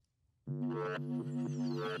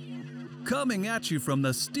Coming at you from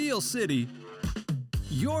the Steel City,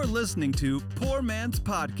 you're listening to Poor Man's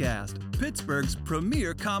Podcast, Pittsburgh's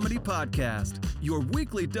premier comedy podcast. Your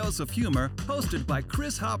weekly dose of humor, hosted by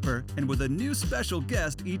Chris Hopper and with a new special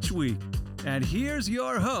guest each week. And here's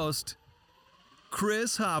your host,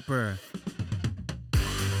 Chris Hopper.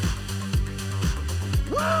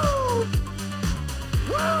 Woo!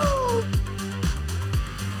 Woo!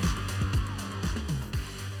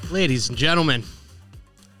 Ladies and gentlemen,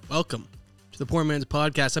 welcome to the Poor Man's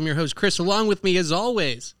Podcast. I'm your host, Chris. Along with me, as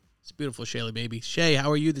always, it's beautiful Shaylee, baby. Shay,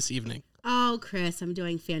 how are you this evening? Oh, Chris, I'm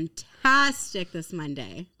doing fantastic this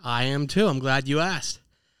Monday. I am too. I'm glad you asked.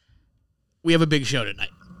 We have a big show tonight.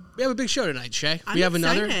 Shay. I'm we have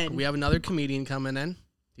excited. another comedian coming in.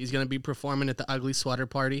 He's going to be performing at the Ugly Sweater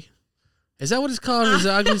Party. Is that what it's called? Is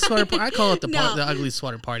the Ugly Sweater Party? I call it the Ugly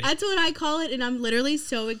Sweater Party. That's what I call it, and I'm literally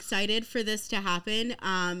so excited for this to happen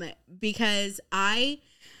because I,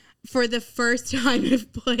 for the first time,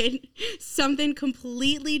 have put something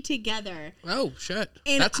completely together. Oh, shit.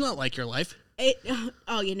 And That's not like your life.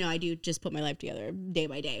 I do just put my life together day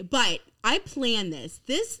by day. But I planned this.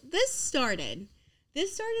 This started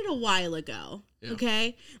a while ago. Yeah.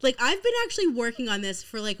 Okay? Like, I've been actually working on this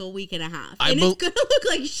for like a week and a half. And it's going to look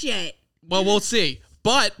like shit. Well, we'll see.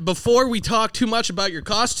 But before we talk too much about your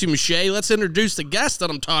costume, Shay, let's introduce the guest that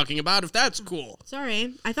I'm talking about, if that's cool.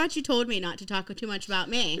 Sorry. I thought you told me not to talk too much about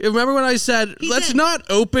me. Remember when I said, let's not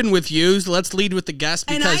open with you, let's lead with the guest,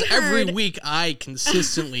 because every week I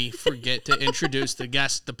consistently forget to introduce the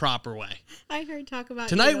guest the proper way. I heard talk about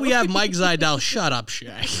Tonight you. we have Mike Zidell. Shut up, Shay.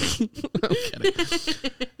 I'm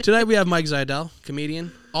kidding. Tonight we have Mike Zidell,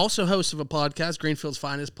 comedian, also host of a podcast, Greenfield's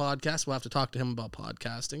Finest Podcast. We'll have to talk to him about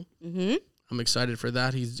podcasting. Mm-hmm. I'm excited for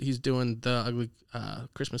that. He's doing the Ugly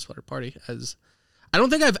Christmas Sweater Party. I don't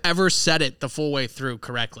think I've ever said it the full way through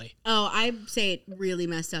correctly. Oh, I say it really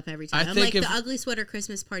messed up every time. I'm like the Ugly Sweater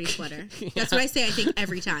Christmas Party sweater. Yeah. That's what I say, I think,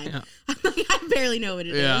 every time. Yeah. I'm like, I barely know what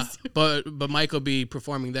it is. But Mike will be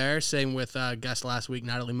performing there. Same with guest last week,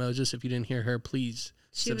 Natalie Moses. If you didn't hear her, please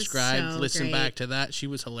subscribe. Listen back to that. She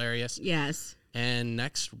was hilarious. Yes. And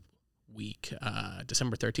next week,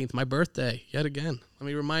 December 13th, my birthday, yet again. Let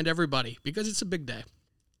me remind everybody, because it's a big day.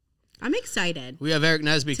 I'm excited. We have Eric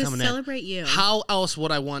Nesby coming in. To celebrate you. How else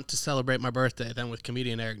would I want to celebrate my birthday than with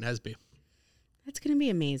comedian Eric Nesby? That's going to be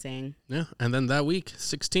amazing. Yeah, and then that week,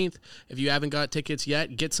 16th, if you haven't got tickets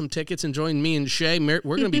yet, get some tickets and join me and Shay. We're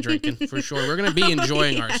going to be drinking, for sure. We're going to be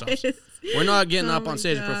enjoying ourselves. We're not getting up on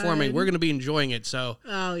stage and performing. We're going to be enjoying it, so.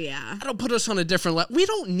 Oh, yeah. That'll put us on a different level. We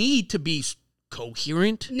don't need to be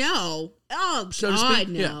coherent. No. Oh, so God,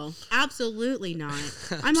 no. Yeah. Absolutely not.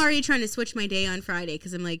 I'm already trying to switch my day on Friday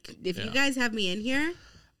because I'm like, if you guys have me in here.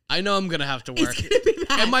 I know I'm going to have to work. It's going to be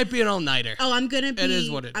bad. It might be an all-nighter. Oh, I'm going to be. It is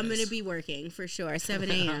what it is. I'm going to be working for sure, 7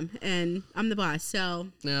 a.m. And I'm the boss, so.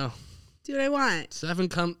 Yeah. Do what I want. 7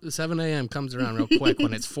 a.m. comes around real quick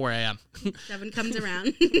when it's 4 a.m. 7 comes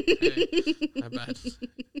around. I bet.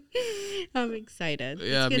 I'm excited.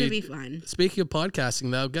 Yeah, it's going to be fun. Speaking of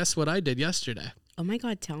podcasting, though, guess what I did yesterday? Oh, my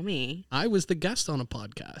God, tell me. I was the guest on a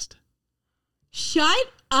podcast.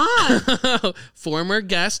 Shut up. Former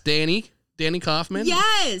guest, Danny Kaufman.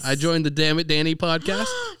 Yes. I joined the Damn It Danny podcast.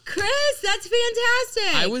 Chris, that's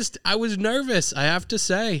fantastic. I was nervous, I have to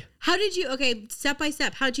say. How did you, step by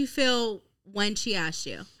step, how'd you feel when she asked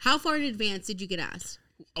you? How far in advance did you get asked?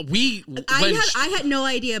 I had no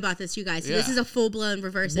idea about this, you guys. So this is a full-blown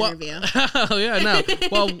reverse interview. Oh, yeah, no.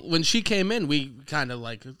 Well, when she came in, we kind of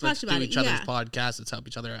like, let's do each other's podcasts. Let's help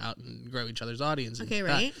each other out and grow each other's audience. Okay,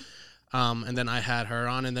 right. And then I had her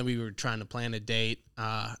on, and then we were trying to plan a date.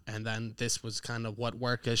 And then this was kind of what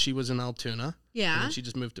worked, because she was in Altoona. Yeah. And then she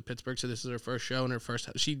just moved to Pittsburgh, so this is her first show and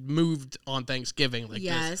she moved on Thanksgiving like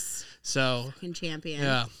this. So. Fucking champion.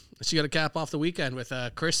 Yeah. She got a cap off the weekend with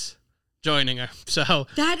Chris joining her. So.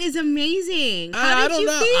 That is amazing. How did you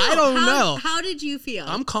feel? I don't know. How did you feel?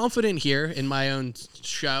 I'm confident here in my own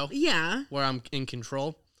show. Yeah. Where I'm in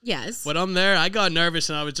control. Yes. But I'm there. I got nervous,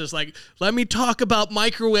 and I was just like, let me talk about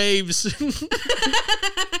microwaves.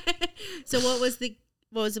 So what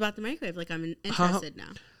was about the microwave? Like, I'm interested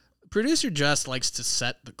now. Producer Jess likes to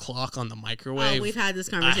set the clock on the microwave. Oh, we've had this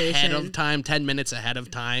conversation. Ahead of time, 10 minutes ahead of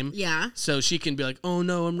time. Yeah. So she can be like, oh,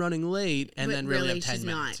 no, I'm running late, and then really have 10 she's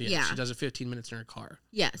minutes. Not. Yeah. She does it 15 minutes in her car.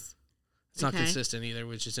 Yes. It's not consistent either,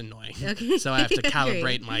 which is annoying. Okay. So I have to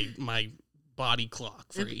calibrate my body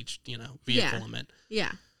clock for each, vehicle I'm in.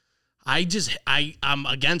 Yeah. I'm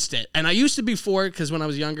against it. And I used to be for it, because when I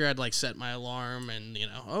was younger, I'd like set my alarm and,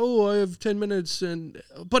 I have 10 minutes,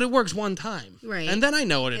 but it works one time. Right. And then I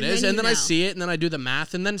know what it is. And then I see it, and then I do the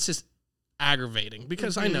math, and then it's just, aggravating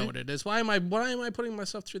because I know what it is. Why am I putting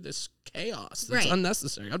myself through this chaos? That's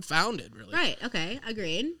unnecessary. Unfounded, really. Right. Okay.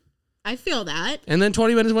 Agreed. I feel that. And then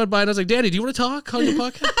 20 minutes went by and I was like, Danny, do you want to talk on your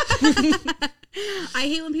podcast? I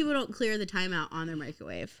hate when people don't clear the timeout on their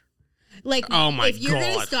microwave. Like, oh my if you're God.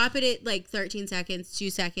 going to stop it at like 13 seconds, 2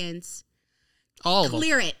 seconds, All of them.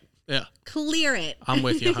 clear it. Yeah. Clear it. I'm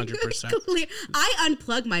with you 100%. I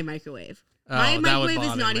unplug my microwave. Oh, My that would microwave is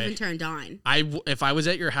bother not me. even turned on. If I was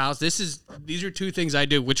at your house, these are 2 things I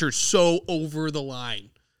do, which are so over the line.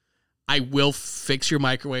 I will fix your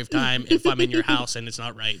microwave time if I'm in your house and it's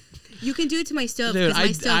not right. You can do it to my stove. Dude,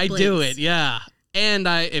 my stove I blinks. do it, yeah. And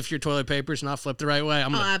if your toilet paper's not flipped the right way,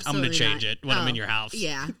 I'm gonna absolutely change not. it when I'm in your house.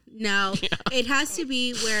 Yeah. No. It has to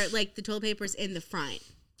be where like the toilet paper's in the front.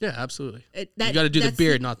 Yeah, absolutely. You You got to do the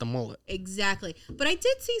beard, not the mullet. Exactly. But I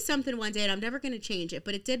did see something one day, and I'm never going to change it,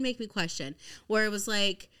 but it did make me question, where it was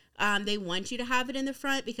like, they want you to have it in the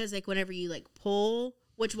front because like whenever you like pull,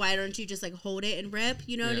 which why don't you just like hold it and rip?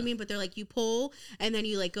 You know what I mean? But they're like, you pull and then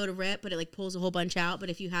you like go to rip, but it like pulls a whole bunch out. But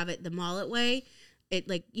if you have it the mullet way, it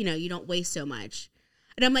like, you know, you don't waste so much.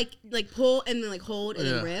 And I'm like pull and then like hold and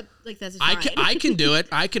then rip. Like that's fine. I can do it.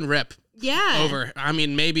 I can rip. Yeah. Over. I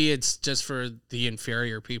mean, maybe it's just for the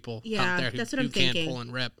inferior people out there that's who what I'm can't thinking. pull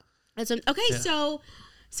and rip. Okay, so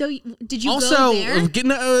did you Also, go there?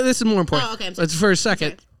 this is more important. Oh, okay, I'm sorry. Let's for a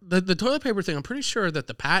second. The toilet paper thing, I'm pretty sure that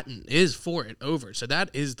the patent is for it over. So that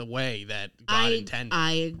is the way that God intended.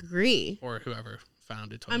 I agree. Or whoever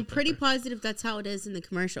founded toilet I'm pretty paper. positive that's how it is in the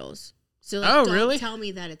commercials. So like, don't really? tell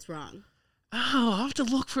me that it's wrong. Oh, I'll have to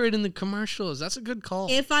look for it in the commercials. That's a good call.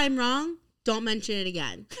 If I'm wrong, don't mention it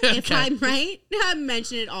again. Okay. If I'm right,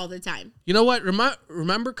 mention it all the time. You know what?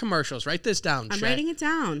 Remember commercials. Write this down, I'm Shay. writing it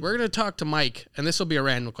down. We're going to talk to Mike, and this will be a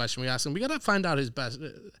random question we ask him. We got to find out his best.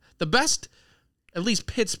 The best, at least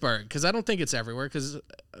Pittsburgh, because I don't think it's everywhere, because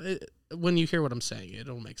when you hear what I'm saying,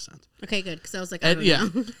 it'll make sense. Okay, good, because I was like, I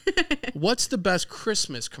don't know. What's the best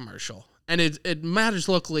Christmas commercial? And it matters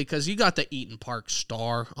locally, because you got the Eaton Park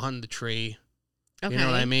star on the tree. Okay. You know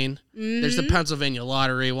what I mean? Mm-hmm. There's the Pennsylvania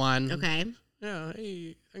Lottery one. Okay. Yeah.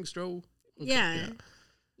 Hey, thanks, Joe. Yeah.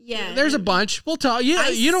 Yeah. There's a bunch. We'll tell you.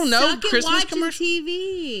 You don't know suck at Christmas watching commercials?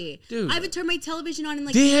 TV. Dude. I haven't turned my television on in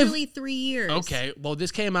like They have- nearly 3 years. Okay. Well,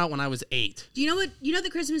 this came out when I was 8. Do you know what? You know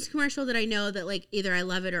the Christmas commercial that I know that like either I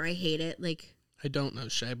love it or I hate it. Like I don't know,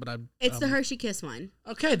 Shay, but it's the Hershey Kiss one.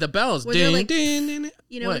 Okay, the bells. Where they're Ding, like, ding, ding, ding.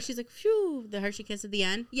 You know, What? where she's like, phew, the Hershey Kiss at the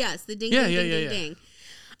end. Yes, the ding, Yeah, ding, yeah, ding, yeah, ding, yeah. ding.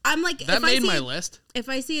 I'm like, That if I made see my it, list. if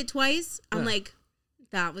I see it twice, I'm Yeah. like,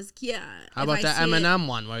 that was How about that M&M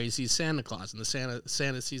one where you see Santa Claus and the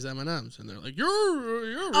Santa sees M&Ms and they're like, you're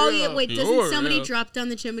Oh yeah, wait, doesn't somebody drop down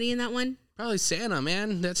the chimney in that one? Probably Santa,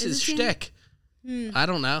 man. That's his Is it Santa? shtick. I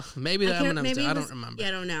don't know. Maybe the M&Ms. I don't remember. Yeah,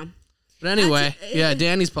 I don't know. But anyway, Actually,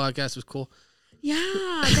 Danny's podcast was cool. Yeah,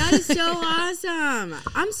 that is so awesome.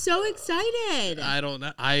 I'm so excited. I don't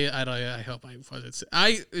know. I hope I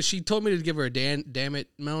wasn't. She told me to give her a damn it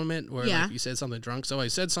moment where Yeah. like you said something drunk. So I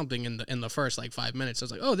said something in the first like 5 minutes. I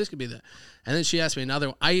was like, oh, this could be that. And then she asked me another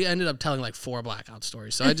one. I ended up telling like 4 blackout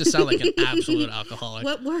stories. So I just sound like an absolute alcoholic.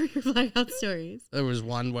 What were your blackout stories? There was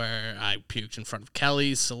one where I puked in front of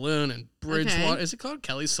Kelly's Saloon in Bridgewater. Okay. Is it called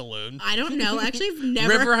Kelly's Saloon? I don't know. Actually, I've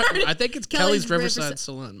never heard it. I think it's Kelly's Riverside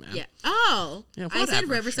Saloon, man. Yeah. Oh. Yeah, I said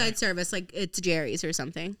whatever, Riverside sure. Service like it's Jerry's or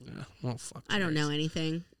something. Yeah, well, fuck. I don't know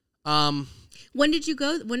anything. Um, When did you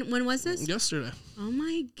go? When was this? yesterday. Oh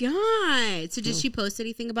my god! So did she post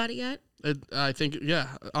anything about it yet? I think, yeah,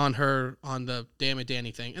 on the Damn It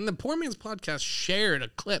Danny thing. And the Poor Man's Podcast shared a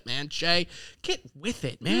clip, man. Shay, get with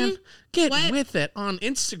it, man. Get What? with it on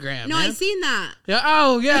Instagram, No, man. I seen that. Yeah,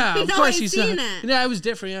 oh, yeah, of No, course I you saw seen it. Yeah, it was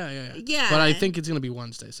different, yeah. Yeah. But I think it's going to be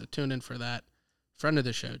Wednesday, so tune in for that. Friend of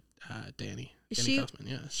the show, Danny. Danny Kaufman,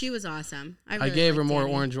 yeah. She was awesome. I I gave her liked more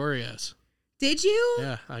Danny. orange Oreos. Did you?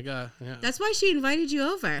 Yeah. That's why she invited you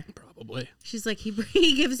over. Probably. She's like, he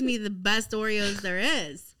gives me the best Oreos there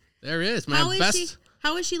is. There is, man.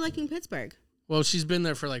 How is she liking Pittsburgh? Well, she's been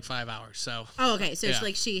there for like 5 hours, so. Oh, okay. So Yeah.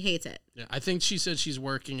 she hates it. Yeah, I think she said she's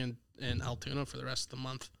working in Altoona for the rest of the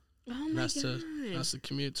month. Oh And my that's god. the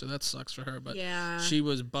commute, so that sucks for her. But Yeah. she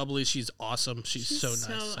was bubbly. She's awesome. She's so nice.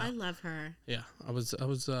 So, I love her. yeah, I was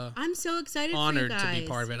I'm so excited honored for you to guys. be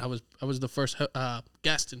part of it. I was the first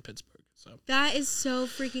guest in Pittsburgh. So. That is so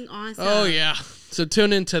freaking awesome. Oh yeah. So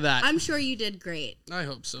tune into that. I'm sure you did great. I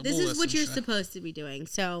hope so. This We'll is what listen, you're Shay. supposed to be doing.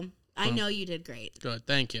 So I know you did great. Good.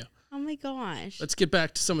 Thank you. Oh my gosh. Let's get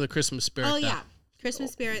back to some of the Christmas spirit. Oh though. yeah.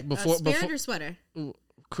 Christmas spirit. Before- Spirit before- or sweater?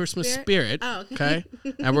 Christmas Spirit? spirit. Oh, okay.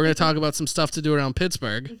 And we're going to talk about some stuff to do around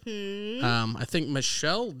Pittsburgh. Mm-hmm. I think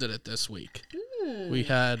Michelle did it this week. We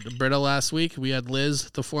had Britta last week. We had Liz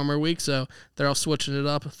the former week. So they're all switching it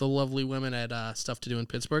up. The lovely women at Stuff to Do in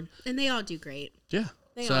Pittsburgh. And they all do great. Yeah.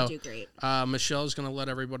 They all do great. Michelle's going to let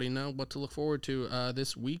everybody know what to look forward to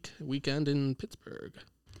this weekend in Pittsburgh.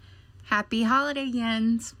 Happy holiday,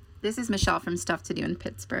 Yens. This is Michelle from Stuff to Do in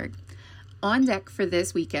Pittsburgh. On deck for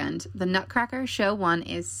this weekend, the Nutcracker Show 1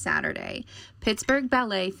 is Saturday. Pittsburgh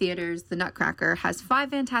Ballet Theater's The Nutcracker has 5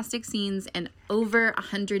 fantastic scenes and over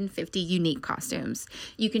 150 unique costumes.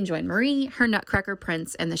 You can join Marie, her Nutcracker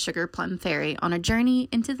Prince, and the Sugar Plum Fairy on a journey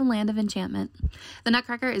into the land of enchantment. The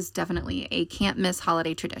Nutcracker is definitely a can't-miss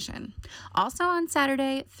holiday tradition. Also on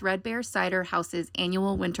Saturday, Threadbare Cider House's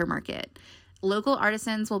annual winter market. Local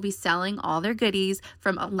artisans will be selling all their goodies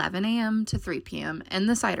from 11 a.m. to 3 p.m. in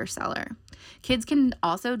the cider cellar. Kids can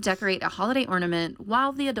also decorate a holiday ornament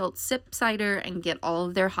while the adults sip cider and get all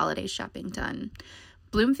of their holiday shopping done.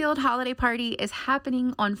 Bloomfield Holiday Party is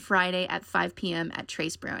happening on Friday at 5 p.m. at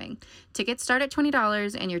Trace Brewing. Tickets start at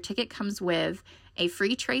 $20 and your ticket comes with a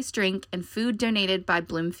free Trace drink and food donated by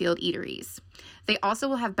Bloomfield Eateries. They also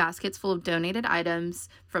will have baskets full of donated items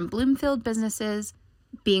from Bloomfield businesses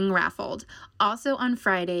being raffled. Also on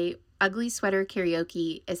Friday, Ugly Sweater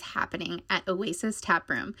Karaoke is happening at Oasis Tap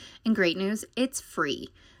Room. And great news, it's free.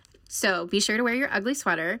 So be sure to wear your ugly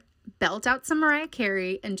sweater, belt out some Mariah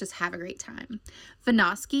Carey, and just have a great time.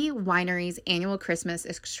 Vinoski Winery's annual Christmas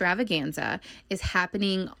extravaganza is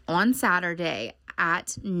happening on Saturday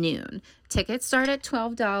at noon. Tickets start at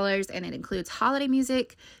 $12 and it includes holiday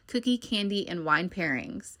music, cookie, candy, and wine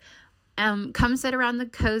pairings. Come sit around the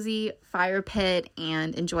cozy fire pit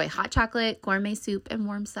and enjoy hot chocolate, gourmet soup, and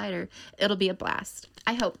warm cider. It'll be a blast.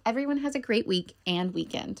 I hope everyone has a great week and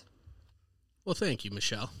weekend. Well, thank you,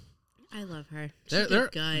 Michelle. I love her.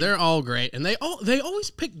 They're all great, and they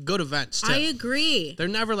always pick good events too. I agree. They're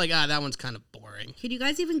never like, that one's kind of boring. Can you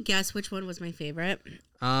guys even guess which one was my favorite?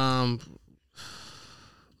 There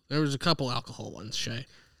was a couple alcohol ones, Shay.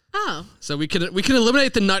 Oh, so we could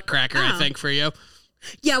eliminate the Nutcracker, I think, for you.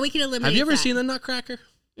 Yeah, we can eliminate. Have you ever that. seen the Nutcracker?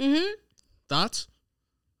 Mm-hmm. Thoughts?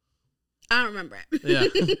 I don't remember it. Yeah.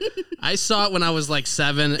 I saw it when I was like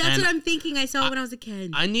 7. That's what I'm thinking. I saw it when I was a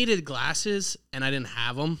kid. I needed glasses and I didn't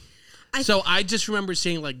have them. So I just remember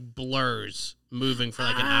seeing like blurs moving for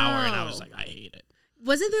like an hour and I was like, I hate it.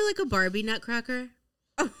 Wasn't there like a Barbie Nutcracker?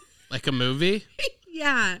 Like a movie?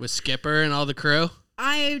 Yeah. With Skipper and all the crew?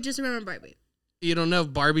 I just remember Barbie. You don't know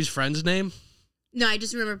Barbie's friend's name? No, I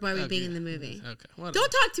just remember Barbie being in the movie. Okay. Whatever. Don't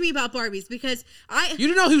talk to me about Barbies because You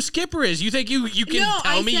don't know who Skipper is. You think you can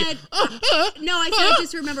tell me? No, I said I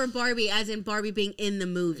just remember Barbie as in Barbie being in the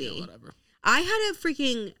movie. Yeah, whatever. I had a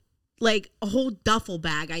freaking like a whole duffel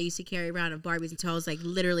bag I used to carry around of Barbies until I was like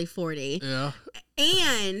literally 40. Yeah.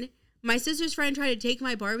 And my sister's friend tried to take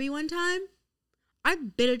my Barbie one time. I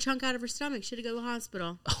bit a chunk out of her stomach. Should have go to the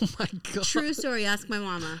hospital. Oh my god! True story. Ask my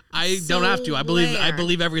mama. I don't have to. I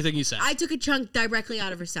believe everything you said. I took a chunk directly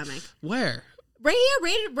out of her stomach. Where? Right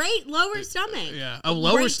here, right lower stomach. Yeah. Oh,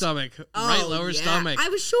 lower stomach. Right, lower stomach. I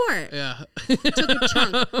was sure. Yeah. Took a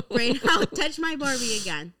chunk. Right now, touch my Barbie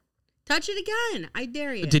again. Touch it again. I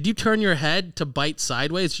dare you. Did you turn your head to bite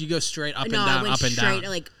sideways? You go straight up and down, I went up and straight,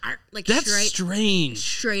 down. Like That's straight, strange.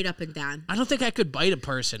 Straight up and down. I don't think I could bite a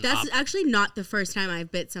person. That's actually not the first time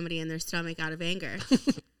I've bit somebody in their stomach out of anger.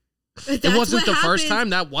 It wasn't the first time?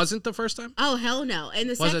 That wasn't the first time? Oh, hell no. And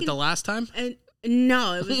the was it the last time? And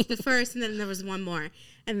no, it was the first, and then there was one more.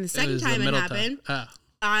 And the second time it happened,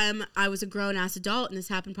 I was a grown-ass adult, and this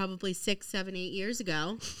happened probably 6, 7, 8 years ago.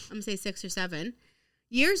 I'm going to say 6 or 7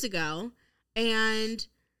 years ago. And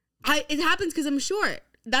it happens because I'm short.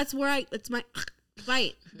 That's where it's my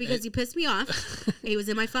bite. Because he pissed me off. He was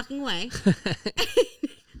in my fucking way.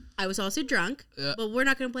 I was also drunk. Yeah. But we're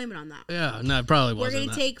not going to blame it on that. Yeah, no, it probably wasn't. We're going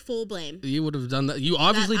to take full blame. You would have done that. You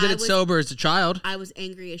obviously did it sober as a child. I was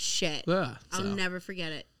angry as shit. Yeah. I'll never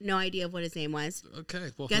forget it. No idea of what his name was.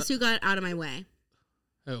 Okay. Well, guess who got out of my way?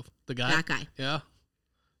 Who? The guy? That guy. Yeah.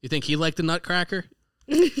 You think he liked the Nutcracker?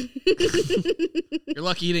 You're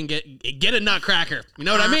lucky you didn't get a Nutcracker. You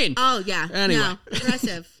know what I mean? Oh, yeah. Anyway. No,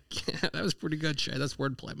 aggressive. Yeah, that was pretty good, Shay. That's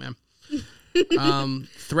wordplay, man.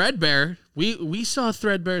 Threadbare. We saw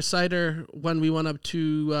Threadbare cider when we went up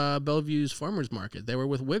to Bellevue's Farmers Market. They were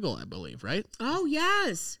with Wiggle, I believe, right? Oh,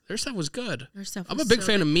 yes. Their stuff was good. Their stuff I'm was a big so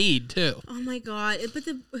fan good. of mead, too. Oh, my God. But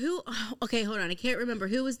okay, hold on. I can't remember.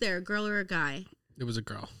 Who was there, a girl or a guy? It was a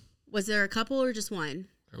girl. Was there a couple or just one?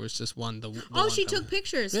 There was just one. She took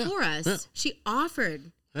pictures for us. Yeah. She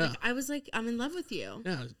offered. Yeah. Like, I was like, I'm in love with you.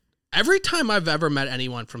 Yeah. Every time I've ever met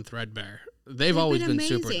anyone from Threadbare, they've always been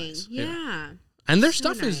super nice. Yeah. And their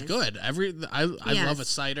stuff is good. I love a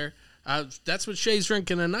cider. That's what Shay's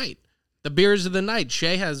drinking tonight. The beers of the night.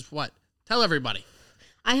 Shay has what? Tell everybody.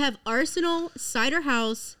 I have Arsenal Cider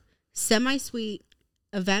House Semi-Sweet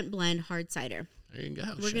Event Blend Hard Cider. There you go.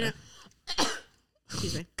 We're Shay. gonna.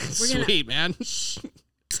 Excuse me. We're Sweet, man.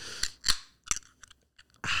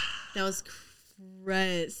 That was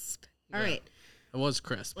crisp. All right. It was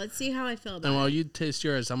crisp. Let's see how I feel about And while it. you taste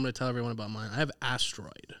yours, I'm going to tell everyone about mine. I have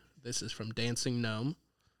Asteroid. This is from Dancing Gnome.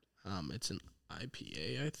 It's an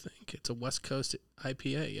IPA, I think. It's a West Coast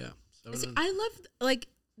IPA, yeah. See, I love, like,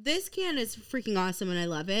 this can is freaking awesome and I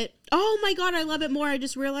love it. Oh my God, I love it more. I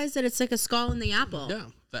just realized that it's like a skull in the apple. Yeah,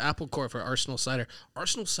 the apple core for Arsenal Cider.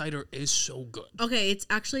 Arsenal Cider is so good. Okay, it's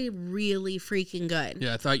actually really freaking good.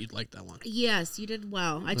 Yeah, I thought you'd like that one. Yes, you did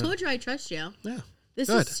well. I told you I trust you. Yeah. This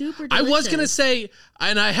Good. is super I delicious. was going to say,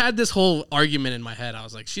 and I had this whole argument in my head. I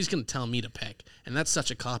was like, she's going to tell me to pick. And that's such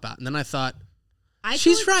a cop-out. And then I thought,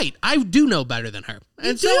 she's right. I do know better than her.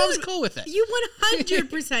 And so I was cool with it. You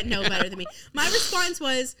 100% know better than me. My response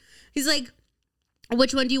was, he's like,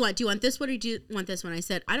 which one do you want? Do you want this one or do you want this one? I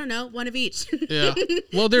said, I don't know, one of each. Yeah.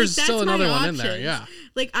 Well, there's Like, still that's my another one in there. options. Yeah.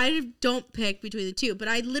 Like, I don't pick between the two, but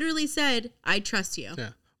I literally said, I trust you.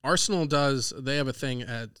 Yeah. Arsenal does, they have a thing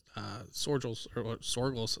at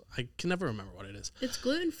Sorgels. I can never remember what it is. It's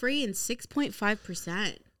gluten-free and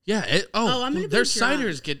 6.5%. Yeah. I'm gonna be their drunk.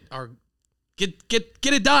 ciders get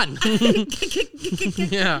it done.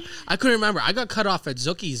 Yeah. I couldn't remember. I got cut off at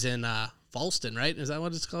Zookie's in Falston, right? Is that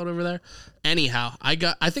what it's called over there? Anyhow, I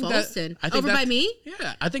think Falston. I think Over by me?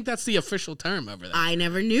 Yeah. I think that's the official term over there. I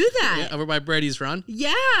never knew that. Yeah, over by Brady's Run.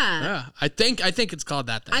 Yeah. Yeah. I think it's called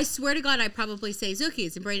that thing. I swear to God, I probably say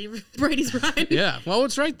Zookie's and Brady's Run. Yeah, well,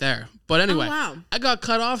 it's right there. But anyway, wow. I got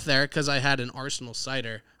cut off there because I had an Arsenal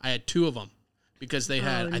cider. I had two of them because they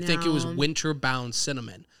had, I think it was no. Winter Bound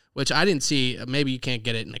Cinnamon, which I didn't see. Maybe you can't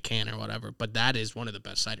get it in a can or whatever, but that is one of the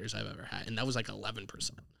best ciders I've ever had. And that was like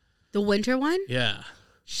 11%. The winter one? Yeah.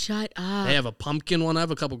 Shut up. They have a pumpkin one. I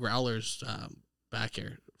have a couple growlers back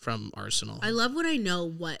here from Arsenal. I love when I know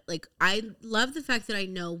what, like, I love the fact that I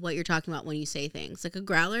know what you're talking about when you say things. Like a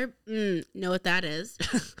growler, know what that is.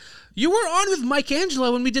 You were on with Mike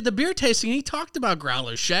Angelo when we did the beer tasting. He talked about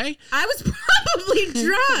growlers, Shay. I was probably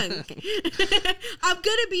drunk. I'm going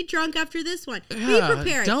to be drunk after this one. Be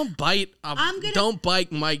prepared. Don't bite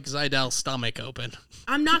Mike Zidell's stomach open.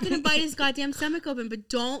 I'm not going to bite his goddamn stomach open, but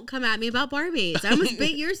don't come at me about Barbies. I almost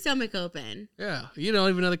bit your stomach open. Yeah, you don't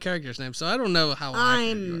even know the character's name, so I don't know how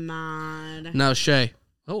I'm mad. Now, Shay.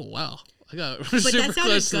 Oh, wow. I got But super that sounded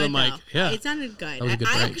close to the good, mic. though. Yeah. It sounded good. That was a good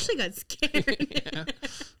I break. actually got scared. Yeah.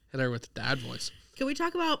 Hit her with the dad voice. Can we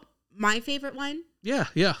talk about my favorite one, Yeah.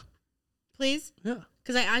 please? Yeah.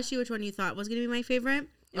 Because I asked you which one you thought was going to be my favorite.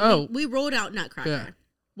 And Oh. we rolled out Nutcracker. Yeah.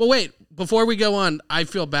 Well, wait. Before we go on, I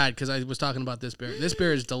feel bad because I was talking about this beer. This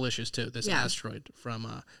beer is delicious, too. This Yeah. Asteroid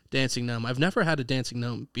from Dancing Gnome. I've never had a Dancing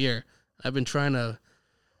Gnome beer. I've been trying to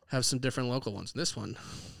have some different local ones. This one,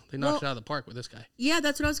 they knocked it out of the park with this guy. Yeah,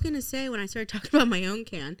 that's what I was going to say when I started talking about my own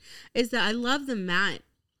can, is that I love the matte,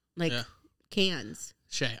 cans.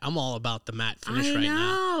 Shay, I'm all about the matte finish I right now.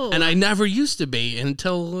 know. And I never used to be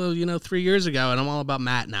until, 3 years ago, and I'm all about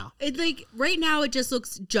matte now. It like right now it just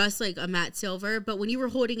looks just like a matte silver, but when you were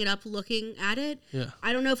holding it up looking at it, Yeah.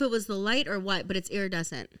 I don't know if it was the light or what, but it's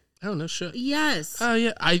iridescent. Oh, no shit. Yes. Oh,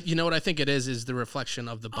 yeah. You know what I think it is the reflection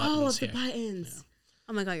of the buttons Oh, of here. the buttons.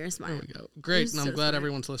 Oh my God, you're smart. There we go. Great. You're And I'm so glad smart.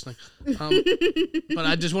 everyone's listening. But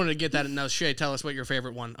I just wanted to get that. Now, Shay, tell us what your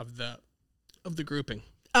favorite one of the grouping.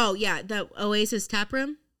 Oh yeah, the Oasis tap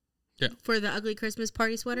room. Yeah. For the ugly Christmas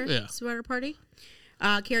party sweater. Yeah. Sweater party.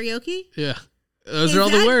 Karaoke. Yeah. Those Does are all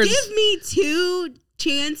the that words. Give me 2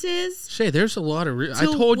 chances. Shay, there's a lot of. I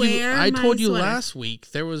to told wear you my sweater. last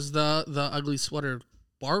week there was the ugly sweater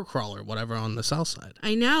bar crawler, whatever, on the south side.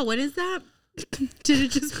 I know. What is that? Did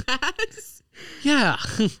it just pass? Yeah.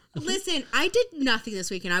 Listen, I did nothing this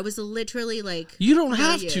weekend. I was literally like, You don't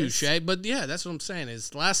have to, curious. Shay, but yeah, that's what I'm saying.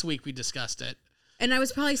 Is last week we discussed it. And I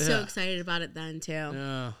was probably so Yeah. excited about it then too.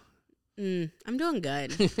 Yeah. I'm doing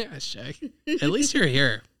good. Yeah, Shay. At least you're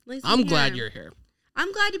here. At least I'm here. glad you're here.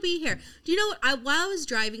 I'm glad to be here. Do you know what? While I was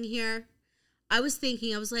driving here, I was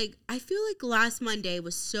thinking, I was like, I feel like last Monday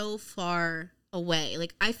was so far away.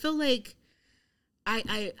 Like, I feel like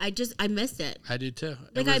I missed it. I did too.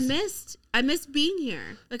 Like, I missed being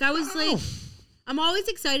here. Like, I was like, I'm always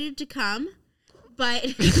excited to come, but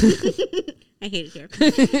I hate it here.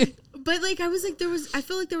 But like, I was like, I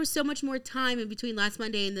feel like there was so much more time in between last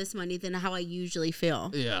Monday and this Monday than how I usually feel.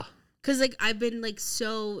 Yeah. Cause like, I've been like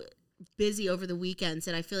so busy over the weekends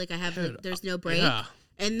that I feel like I have, like, there's no break. Yeah.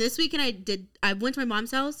 And this weekend I went to my mom's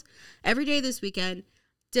house every day this weekend,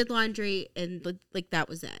 did laundry, and like that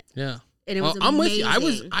was it. Yeah. And it was I'm with you.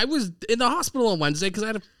 amazing. I was in the hospital on Wednesday because I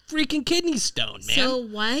had a freaking kidney stone, man. So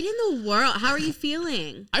what in the world? How are you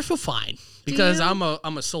feeling? I feel fine because you?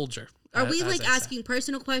 I'm a soldier. Are we as like I say. asking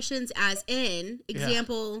personal questions as in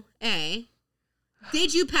example A?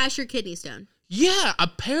 Did you pass your kidney stone? Yeah,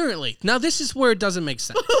 apparently. Now this is where it doesn't make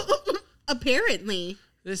sense. Apparently.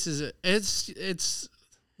 This is it's.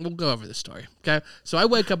 We'll go over the story. Okay, so I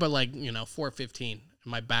wake up at 4:15 and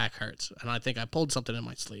my back hurts, and I think I pulled something in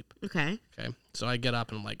my sleep. Okay. Okay, so I get up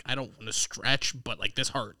and I'm like, I don't want to stretch, but this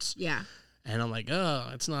hurts. Yeah. And I'm like, oh,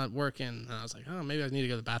 it's not working. And I was like, oh, maybe I need to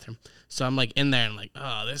go to the bathroom. So I'm in there and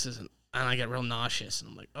oh, this isn't. And I get real nauseous, and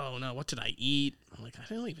I'm like, oh no, what did I eat? I'm like,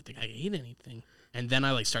 I don't even think I ate anything. And then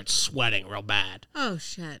I start sweating real bad. Oh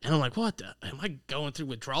shit. And I'm like, what the? Am I going through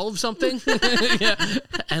withdrawal of something? Yeah.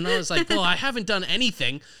 And I was like, well, I haven't done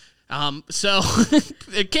anything. So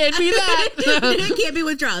it can't be that. It can't be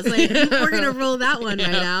withdrawals. We're going to roll that one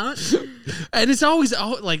right out. And it's always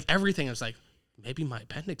everything. I was like, maybe my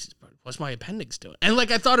appendix is broken. What's my appendix doing? And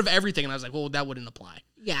I thought of everything and I was like, well, that wouldn't apply.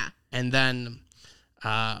 Yeah. And then,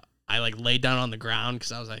 I laid down on the ground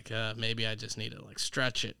because I was like, maybe I just need to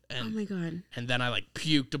stretch it. And, Oh my God. And then I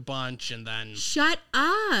puked a bunch, and then Shut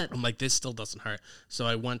up. I'm like, this still doesn't hurt. So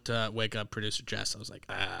I went to wake up producer Jess. I was like,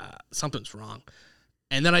 something's wrong.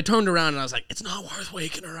 And then I turned around and I was like, it's not worth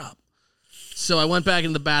waking her up. So I went back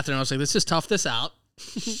in the bathroom. I was like, let's just tough this out.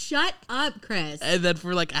 Shut up, Chris. And then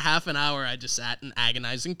for a half an hour, I just sat in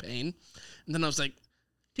agonizing pain. And then I was like,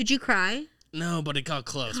 Did you cry? no, but it got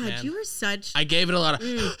close, God, man. you were such. I gave it a lot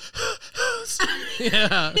of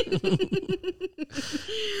yeah.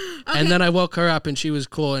 And then I woke her up and she was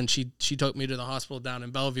cool, and she took me to the hospital down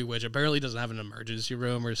in Bellevue, which apparently doesn't have an emergency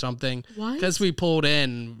room or something. What? Because we pulled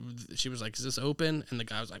in, she was like, is this open? And the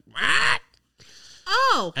guy was like, what?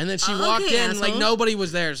 Oh. And then she walked in, asshole. nobody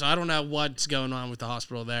was there, so I don't know what's going on with the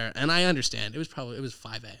hospital there. And I understand. It was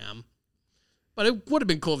 5 a.m. But it would have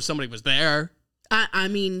been cool if somebody was there. I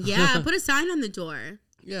mean, yeah. Put a sign on the door.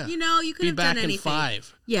 Yeah. You could Be have back done in anything.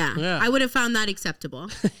 5. Yeah. I would have found that acceptable.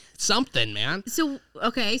 Something, man. So,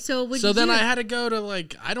 okay. So Then I had to go to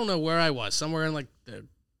I don't know where I was, somewhere in the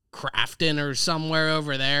Crafton or somewhere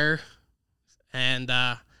over there. And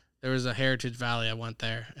there was a Heritage Valley. I went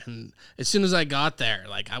there, and as soon as I got there,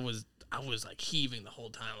 I was heaving the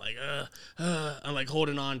whole time, I'm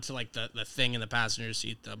holding on to the thing in the passenger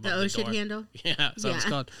seat, above the ocean door. handle. Yeah, so it's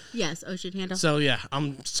called. Yes, ocean handle. So yeah,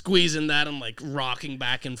 I'm squeezing that. I'm rocking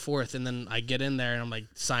back and forth, and then I get in there and I'm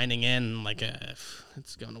signing in. And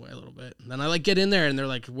it's going away a little bit. And then I get in there and they're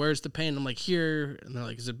like, "Where's the pain?" I'm like, "Here." And they're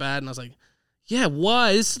like, "Is it bad?" And I was like, "Yeah, it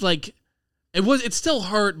was." It still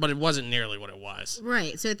hurt, but it wasn't nearly what it was.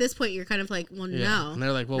 Right. So at this point, you're kind of like, well, Yeah. no. And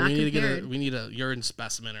they're like, well, not we need compared. we need a urine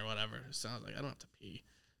specimen or whatever. So I was like, I don't have to pee.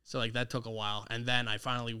 So that took a while. And then I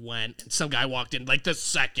finally went, and some guy walked in the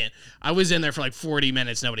second. I was in there for 40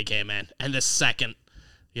 minutes, nobody came in. And the second,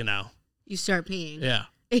 You start peeing. yeah.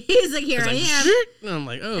 He's like, here I am. "Shoot." And I'm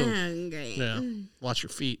like, oh. Oh, great. Yeah. Watch your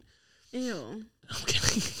feet. Ew. I'm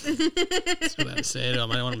kidding. That's what I say to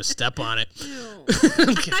him. I don't want him to step on it. Ew.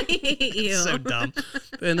 I'm kidding. I hate you. So dumb.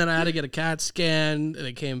 And then I had to get a CAT scan, and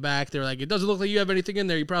it came back. They were like, it doesn't look like you have anything in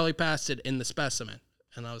there. You probably passed it in the specimen.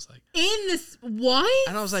 And I was like, In this, what?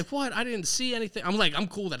 and I was like, what? I didn't see anything. I'm like, I'm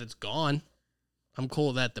cool that it's gone. I'm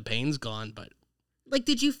cool that the pain's gone. But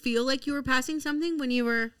Did you feel like you were passing something when you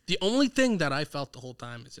were? the only thing that I felt the whole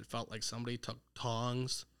time is it felt like somebody took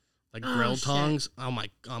tongs, grill shit. tongs on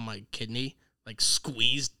my kidney,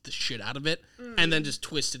 squeezed the shit out of it, and then just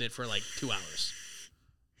twisted it for 2 hours.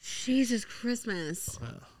 Jesus Christmas. Yeah.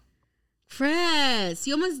 Chris,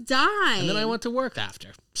 you almost died. And then I went to work after.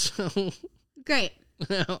 So, Great.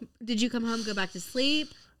 Did you come home, go back to sleep?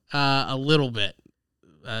 a little bit.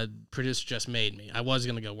 Producer just made me. I was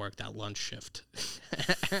going to go work that lunch shift.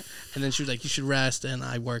 And then she was like, you should rest, and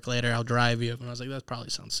I work later. I'll drive you. And I was like, that probably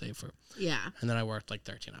sounds safer. Yeah, And then I worked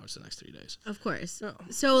 13 hours the next 3 days. of course. Oh.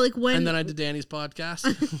 So when And then I did Danny's podcast.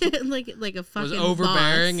 like a fucking Was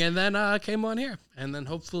overbearing, boss. and then came on here. And then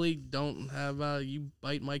hopefully don't have you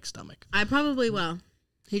bite Mike's stomach. I probably will.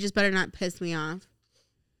 He just better not piss me off.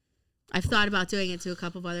 I've thought about doing it to a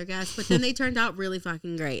couple of other guests, but then they turned out really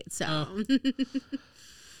fucking great. So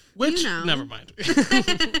Which, You know. never mind.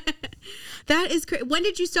 that is crazy. When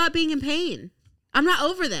did you stop being in pain? I'm not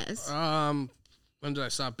over this. When did I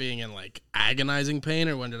stop being in agonizing pain,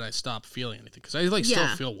 or when did I stop feeling anything? Because I still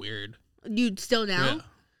Yeah. feel weird. You still now? Yeah.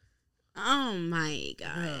 Oh my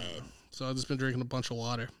god. So I've just been drinking a bunch of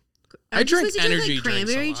water. Are I you drink supposed to energy drink,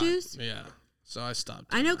 cranberry drinks a lot. juice? Yeah. So I stopped.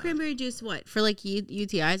 I know doing that. cranberry juice. What for?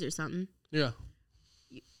 UTIs or something? Yeah.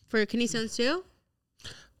 For kidney stones too?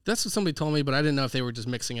 That's what somebody told me, but I didn't know if they were just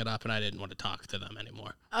mixing it up, and I didn't want to talk to them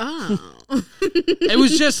anymore. Oh. It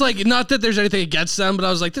was just like, not that there's anything against them, but I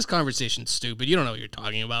was like, this conversation's stupid. You don't know what you're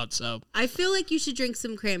talking about, so. I feel like you should drink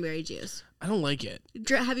some cranberry juice. I don't like it.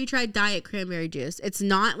 Have you tried diet cranberry juice? It's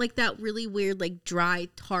not like that really weird, like dry,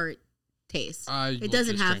 tart taste. It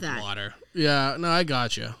doesn't have that. Water. Yeah, no, I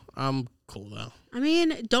got you. I'm cool, though. I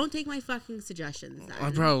mean, don't take my fucking suggestions then. I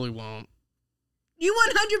probably won't. You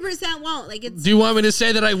 100% won't. Like it's. Do you want me to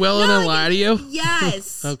say that I will and then lie to you?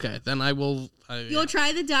 Yes. Okay, then I will. You'll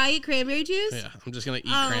try the diet cranberry juice? Yeah, I'm just going to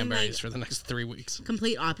eat cranberries for the next 3 weeks.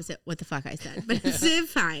 Complete opposite what the fuck I said, but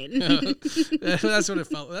it's fine. That's what it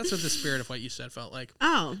felt. That's what the spirit of what you said felt like.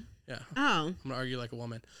 Oh. Yeah. Oh. I'm going to argue like a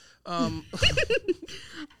woman. I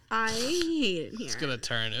hate it here. It's going to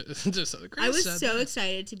turn it. I was so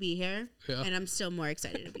excited to be here, and I'm still more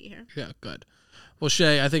excited to be here. Yeah, good. Well,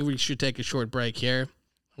 Shay, I think we should take a short break here.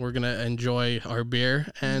 We're going to enjoy our beer,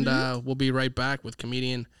 and we'll be right back with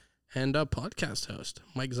comedian and podcast host,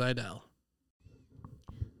 Mike Zidell.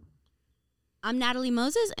 I'm Natalie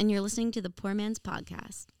Moses, and you're listening to the Poor Man's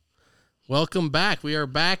Podcast. Welcome back. We are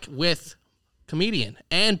back with comedian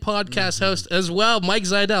and podcast host as well, Mike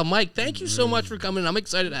Zidell. Mike, thank you so much for coming. I'm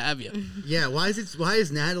excited to have you. Yeah, why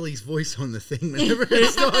is Natalie's voice on the thing whenever it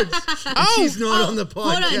starts? She's not on the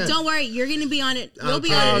podcast. Hold on, don't worry. You're going to be on it. We'll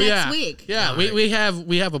be on it next week. Yeah, we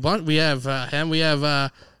have a bunch. We have him. We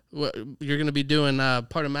have you're going to be doing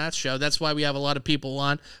part of Matt's show. That's why we have a lot of people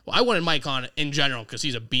on. Well, I wanted Mike on in general because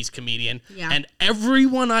he's a beast comedian. Yeah. And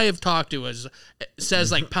everyone I have talked to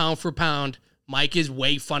says like pound for pound, Mike is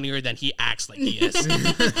way funnier than he acts like he is.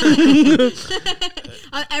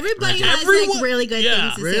 Everybody has like really good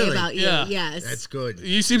things to say about you. Yeah. Yes. That's good.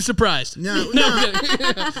 You seem surprised. No.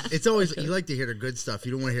 It's always, you like to hear the good stuff.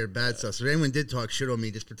 You don't want to hear the bad stuff. So if anyone did talk shit on me,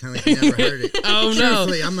 just pretend like you never heard it. Oh, no.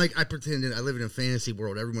 Truthfully, I'm like, I pretend I live in a fantasy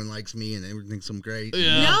world. Everyone likes me and everyone thinks I'm great.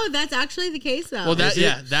 Yeah. No, that's actually the case, though. Well,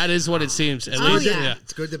 that is what it seems. At least. Yeah.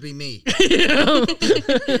 It's good to be me.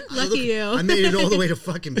 Lucky you. I made it all the way to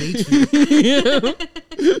fucking Beachview.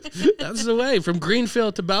 That's the way from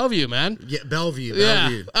Greenfield to Bellevue, man. Yeah, Bellevue.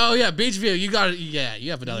 Yeah. Oh yeah, Beachview. You got it. Yeah,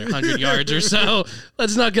 you have another 100 yards or so.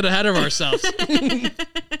 Let's not get ahead of ourselves.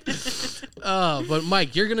 But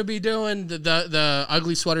Mike, you're gonna be doing the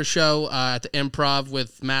Ugly Sweater show at the Improv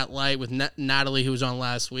with Matt Light with Natalie, who was on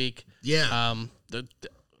last week. Yeah.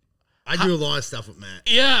 I do a lot of stuff with Matt.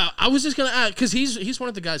 Yeah, I was just gonna ask because he's one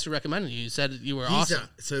of the guys who recommended you. He said you were awesome.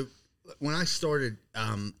 So when I started,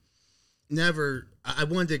 I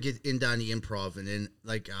wanted to get in down the Improv, and then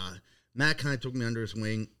Matt kind of took me under his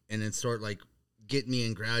wing, and then start like getting me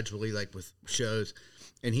in gradually, like with shows.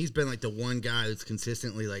 And he's been like the one guy that's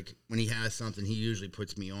consistently like when he has something, he usually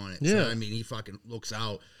puts me on it. Yeah. So I mean, he fucking looks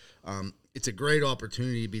out. It's a great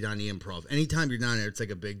opportunity to be down the Improv. Anytime you're down there, it's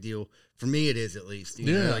like a big deal. For me, it is at least.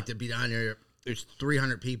 You know, like to be down there. There's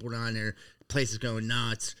 300 people down there. The place is going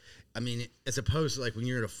nuts. I mean, as opposed to like when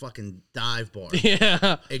you're at a fucking dive bar.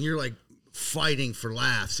 Yeah. And you're like fighting for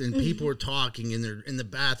laughs, and people are talking, and they're in the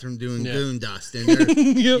bathroom doing goon dust, and they're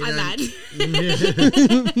I'm mad.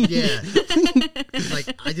 Yeah.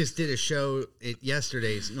 Like I just did a show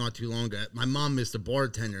yesterday's not too long ago. My mom is the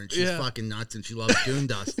bartender, and she's fucking nuts, and she loves goon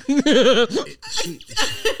dust.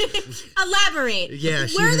 Elaborate. Yeah.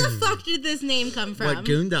 Where the fuck did this name come from? What,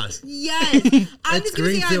 goon dust? Yes. I'm just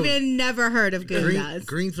going to say I've never heard of goon dust.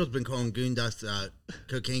 Greenfield's been calling goon dust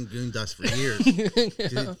cocaine goon dust for years.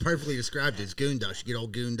 It's perfectly described as goon dust. You get all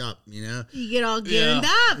gooned up, you know? You get all gooned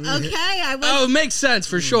up. Okay. Oh, it makes sense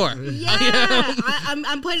for sure. Yeah.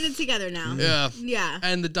 I'm putting it together now. Yeah. Yeah.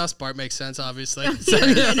 And the dust part makes sense, obviously.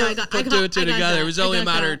 No, I got Put two and two together. It was only a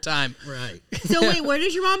matter of time. Right. So wait, where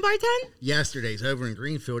does your mom bartend? Yesterday's over in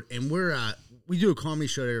Greenfield, and we do a comedy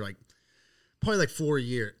show there like probably like 4 a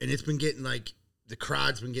year, and it's been getting like the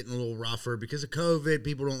crowd's been getting a little rougher because of COVID.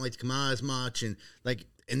 People don't like to come out as much, and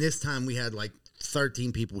this time we had like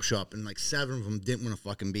 13 people show up, and like 7 of them didn't want to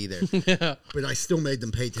fucking be there. Yeah. But I still made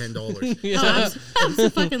them pay $10. Yeah. Oh,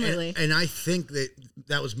 absolutely. And I think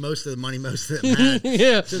that was most of the money most of them had.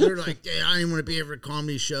 Yeah. So they're like, yeah, I didn't want to be here for a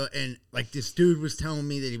comedy show. And like this dude was telling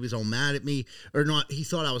me that he was all mad at me, or not. He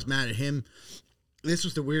thought I was mad at him. This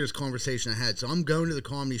was the weirdest conversation I had. So I'm going to the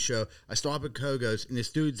comedy show. I stop at Kogo's, and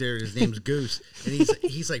this dude's there. His name's Goose, and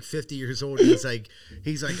he's like 50 years old. And he's like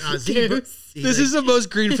Z-Bird. This is the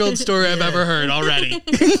most Greenfield story I've ever heard already.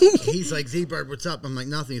 He's like, Z-Bird, what's up? I'm like,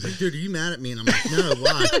 nothing. He's like, dude, are you mad at me? And I'm like, no,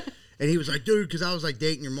 why? And he was like, dude, because I was like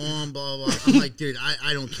dating your mom, blah, blah, blah. I'm like, dude,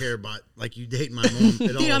 I don't care about like you dating my mom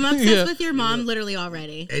at all. Dude, I'm obsessed with your mom literally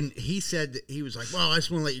already. And he said that he was like, well, I just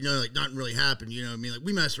want to let you know, like nothing really happened. You know what I mean? Like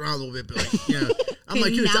we messed around a little bit, but like, you know, I'm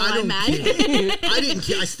like, dude, now I I'm don't mad. care. I didn't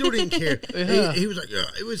care. I still didn't care. Yeah. He was like, yeah,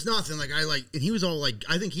 it was nothing. Like, and he was all like,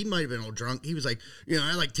 I think he might have been all drunk. He was like,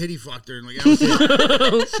 I like titty fucked her. And like, I was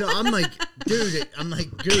like, so I'm like, dude, I'm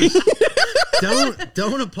like, Goose,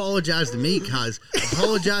 don't apologize to me, cuz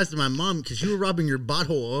apologize to my mom because you were rubbing your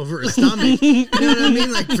butthole over her stomach. You know what I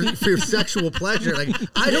mean? Like for your sexual pleasure. Like,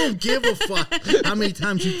 I don't give a fuck how many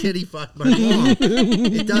times you titty fucked my mom.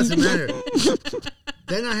 It doesn't matter.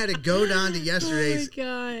 Then I had to go down to yesterday's,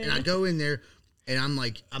 and I go in there, and I'm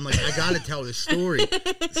like, I gotta tell this story.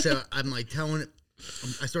 So I'm like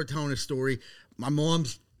I start telling a story. My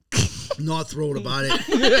mom's not thrilled about it,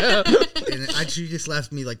 and she just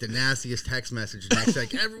left me like the nastiest text message. And it's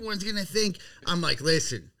like, everyone's gonna think I'm like,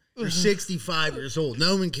 listen. You're 65 years old.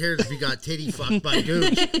 No one cares if you got titty fucked by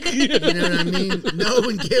Gooch. You know what I mean? No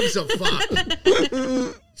one gives a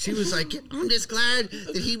fuck. She was like, I'm just glad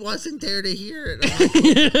that he wasn't there to hear it. Like,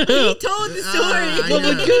 He told the story. What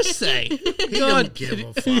would Goose say? he don't give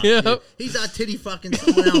a fuck. Yeah. Dude. He's out titty fucking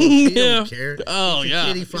someone else. He don't care. Oh, He's a yeah.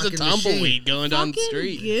 titty He's a fucking tumbleweed machine. going down the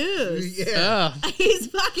street. Goose. Yeah. He's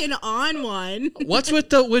fucking on one. What's with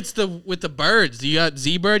the birds? Do you got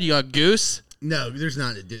Z-Bird? You got Goose? No, there's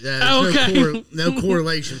not. There's Okay. no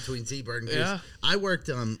correlation between Z-Bird and Goose. Yeah. I worked.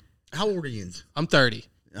 How old are you? I'm 30.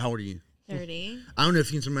 How old are you? 30, I don't know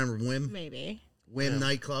if you remember Wim. maybe. Wim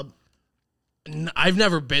nightclub. I've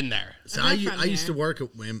never been there. So I'm I not from used to there. work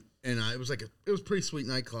at Wim, and it was a pretty sweet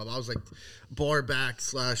nightclub. I was like bar back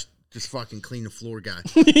 / just fucking clean the floor guy.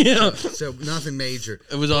 Yeah. So nothing major.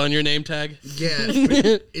 It was on your name tag? Yeah,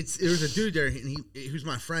 there was a dude there, and who's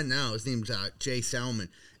my friend now. His name's Jay Salmon,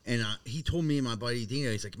 and he told me and my buddy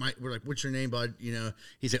Dino. He's like, we're like, what's your name, bud?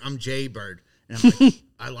 He's like, I'm Jay Bird, and I'm like,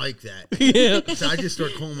 I like that. Yeah. So I just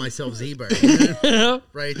started calling myself Z Bird.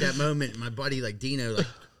 Right at that moment, my buddy like Dino, like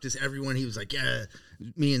just everyone, he was like, yeah.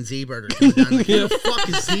 Me and Z-Bird are coming down. Like, who the fuck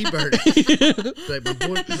is Z-Bird? Like, my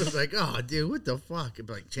boy was like, oh, dude, what the fuck? It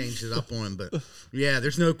like changed it up on him. But yeah,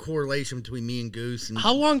 there's no correlation between me and Goose. And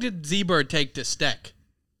How long did Z-Bird take to stick?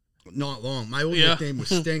 not long. My old Yeah. nickname was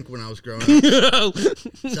Stink when I was growing up.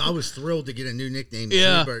 So I was thrilled to get a new nickname,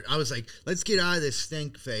 Yeah. Z-Bird. I was like, let's get out of this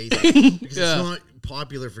stink phase. Because Yeah. it's not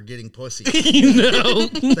popular for getting pussy. No.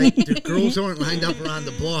 Like, the girls aren't lined up around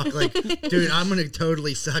the block. Like, dude, I'm gonna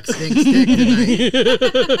totally suck Stink's dick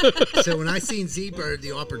tonight. So when I seen Z-Bird,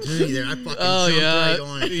 the opportunity there, I fucking jumped right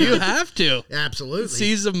on it. You have to. Absolutely.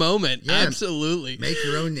 Seize the moment. Yeah. Absolutely. Make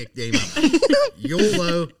your own nickname up.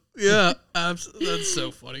 YOLO. Yeah. That's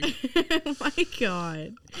so funny. Oh my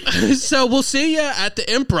god. So we'll see you at the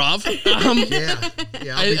Improv.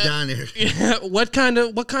 Yeah, I'll be down there. Yeah, what kind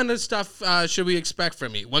of stuff should we expect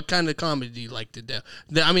from you? What kind of comedy do you like to do?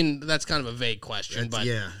 I mean, that's kind of a vague question, but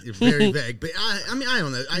Yeah, it's very vague. But I mean, I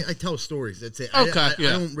don't know. I tell stories. That's it. Okay, I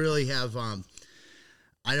yeah. don't really have.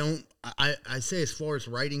 I say as far as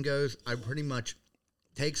writing goes, I pretty much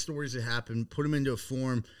take stories that happen, put them into a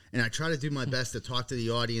form, and I try to do my best to talk to the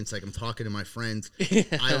audience like I'm talking to my friends.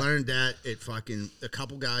 I learned that a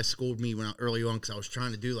couple guys schooled me early on because I was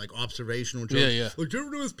trying to do like observational jokes. Yeah. Like, do you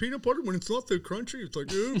ever know this peanut butter when it's not so crunchy? It's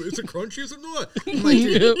like, is it crunchy? Is it not? I'm like,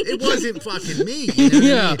 dude, it wasn't fucking me. You know what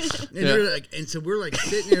Yeah. I mean? And they're like, and so we're like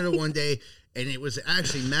sitting there one day. And it was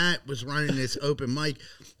actually Matt was running this open mic.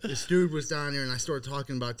 This dude was down there, and I started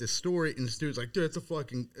talking about this story. And this dude's like, dude, it's a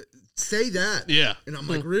fucking say that. Yeah. And I'm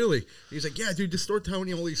like, really? He's like, yeah, dude, just start telling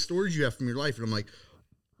me all these stories you have from your life. And I'm like,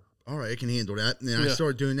 all right, I can handle that. And then I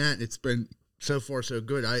started doing that, and it's been so far so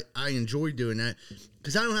good. I enjoy doing that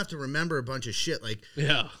because I don't have to remember a bunch of shit. Like,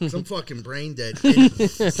 yeah. I'm fucking brain dead. And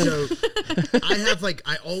so I have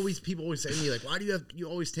people always say to me, like, why do you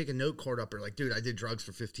always take a note card up? Or like, dude, I did drugs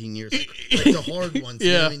for 15 years. Like the hard ones.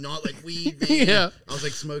 You know what I mean? Not like weed. Man. Yeah. I was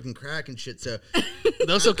like smoking crack and shit. So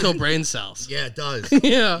Those will kill brain cells. yeah, it does.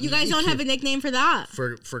 Yeah. You guys don't have a nickname for that.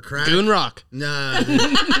 For crack. Goon Rock. No.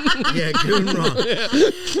 Yeah, Goon Rock.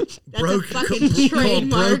 That's a fucking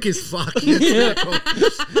trademark. Broke as fuck. That's what I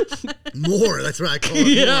call it. More. That's what I call it.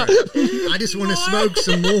 Yeah. More. I just want to smoke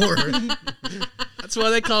some more. That's why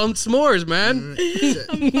they call them s'mores, man.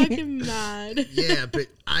 I'm fucking mad. Yeah, but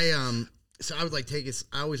so I would like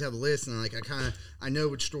I always have a list, and like I know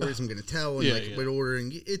which stories I'm gonna tell and what order.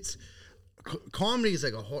 And it's comedy is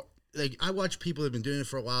like I watch people who've been doing it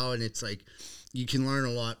for a while, and it's like you can learn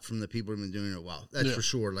a lot from the people who've been doing it a while. That's for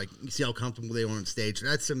sure. Like you see how comfortable they are on stage.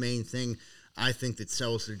 That's the main thing I think that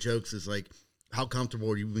sells their jokes is like how comfortable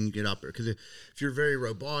are you when you get up there? Because if you're very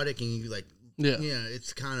robotic and you like. Yeah,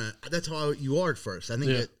 it's kind of that's how you are at first. I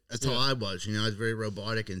think that's how I was. I was very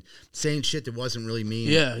robotic and saying shit that wasn't really me.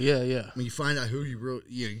 Yeah. When you find out who you really,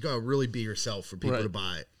 you gotta really be yourself for people to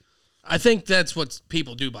buy it. I think that's what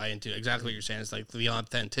people do buy into. Exactly what you're saying. It's like the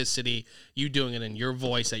authenticity, you doing it in your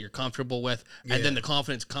voice that you're comfortable with, and then the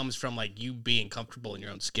confidence comes from like you being comfortable in your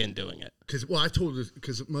own skin doing it. Because, well, I've told this,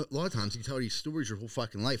 because a lot of times you tell these stories your whole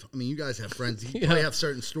fucking life. I mean, you guys have friends. You probably have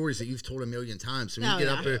certain stories that you've told a million times. So when you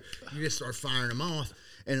get up there, you just start firing them off,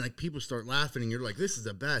 and like people start laughing, and you're like, this is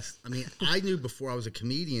the best. I mean, I knew before I was a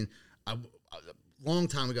comedian, a long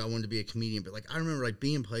time ago I wanted to be a comedian, but like I remember like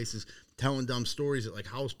being places telling dumb stories at like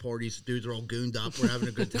house parties. Dudes are all gooned up. We're having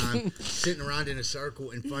a good time, sitting around in a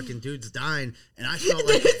circle, and fucking dudes dying. And I felt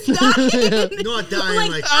like not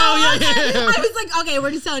dying, like I was like, okay,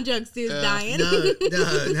 we're just telling jokes. Dude's dying. No,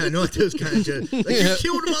 not those kind of jokes. Like you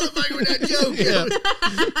killed a motherfucker with that joke.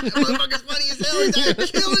 That motherfucker's funny as hell.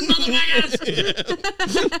 He's killing motherfuckers.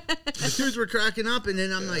 The dudes were cracking up, and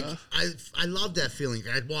then I'm like, I love that feeling.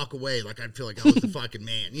 I'd walk away, like I'd feel like I was the fucking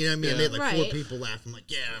man. You know what I mean? I made like 4 people laugh. I'm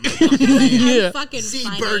like, yeah, I'm a fucking man. I'm fucking See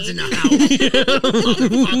funny. birds in the house.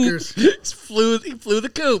 Motherfuckers. He flew the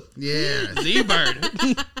coop. Yeah. Z-Bird.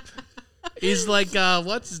 He's like,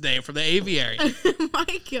 what's his name from the aviary? My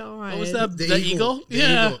God. What was that? The The eagle? The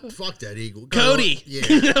Yeah. eagle. Fuck that eagle. Cody. Yeah.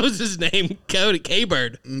 That was his name. Cody.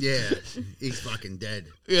 K-Bird. Yeah. He's fucking dead.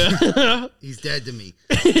 Yeah. He's dead to me.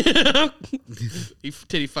 Did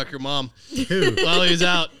he fuck your mom Who? while he was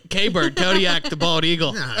out? K-Bird. Kodiak, the bald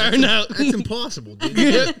eagle. Nah, Or no. that's impossible,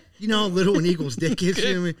 dude. You know how little an eagle's dick is?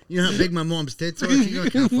 You know how big my mom's tits are? She's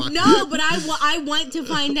like, oh, fuck. No, but I want to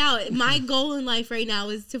find out. My goal in life right now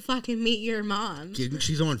is to fucking meet your mom.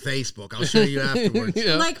 She's on Facebook. I'll show you afterwards.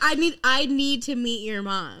 Yeah. Like I need to meet your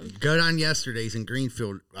mom. Go down yesterday's in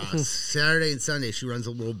Greenfield. Saturday and Sunday, she runs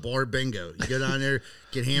a little bar bingo. You go down there,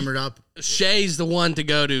 get hammered up. Shay's the one to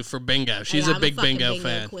go to for bingo. She's Yeah, a I'm big fucking bingo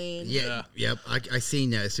fan. queen. Yeah. Yep. I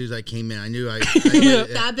seen that as soon as I came in. I knew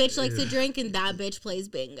That bitch likes to drink and that bitch plays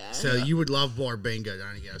bingo. So you would love bar bingo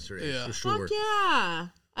down at yesterday, for sure. Fuck yeah.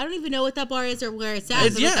 I don't even know what that bar is or where it's at.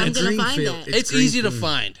 It's- But yeah, I'm it's gonna find Greenfield. it. It's easy to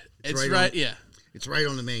Greenfield. find. It's right right, on- yeah. It's right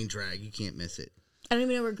on the main drag. You can't miss it. I don't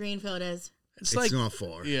even know where Greenfield is. It's It's like, not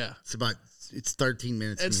far. yeah. It's 13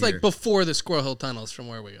 minutes. It's from like here. before the Squirrel Hill tunnels from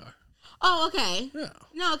where we are. Oh, okay. Yeah.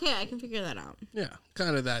 No, okay, I can figure that out. Yeah,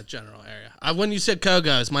 kind of that general area. When you said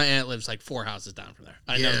Kogo's, my aunt lives like 4 houses down from there.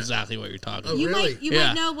 I know Yeah. exactly what you're talking Oh, about. You really?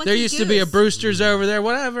 might know what there the used to be a goose. Brewster's over there.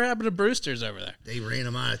 Whatever happened to Brewster's over there? They ran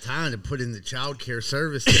them out of town to put in the child care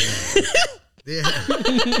service. Yeah,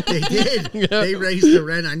 they did. Yeah. They raised the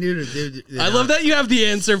rent. I knew the dude. I love that you have the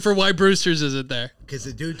answer for why Brewster's isn't there. Because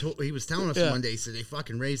the dude he was telling us Yeah. one day. He said they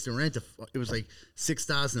fucking raised the rent. It was like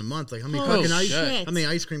 $6,000 a month. Like how many Holy fucking shit. how many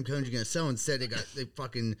ice cream cones you gonna sell? Instead they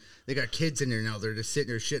got kids in there now. They're just sitting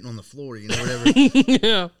there shitting on the floor. You know whatever.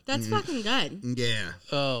 Yeah. That's fucking good. Yeah.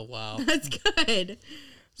 Oh wow. That's good.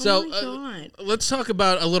 So oh my God. let's talk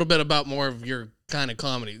about a little bit about more of your kind of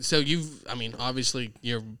comedy. So obviously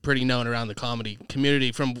you're pretty known around the comedy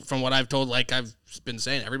community from what I've told. Like I've been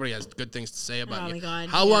saying, everybody has good things to say about Oh you. my God,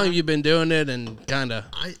 How yeah. long have you been doing it? And kind of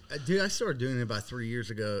I started doing it about 3 years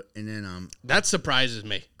ago, and then that surprises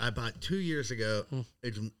me. about 2 years ago,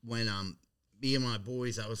 it's when me and my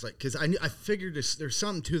boys, I was like, because I figured there's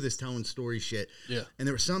something to this telling story shit. Yeah. And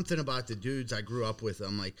there was something about the dudes I grew up with.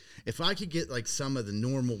 I'm like, if I could get like some of the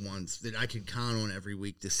normal ones that I could count on every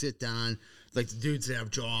week to sit down, like the dudes that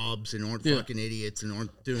have jobs and aren't fucking idiots and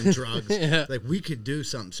aren't doing drugs, like we could do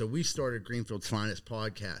something. So we started Greenfield's Finest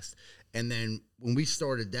podcast. And then when we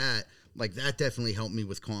started that, like that definitely helped me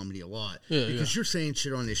with comedy a lot. Because you're saying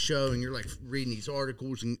shit on this show and you're like reading these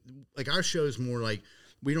articles, and like our show's more like,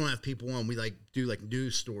 we don't have people on. We like do like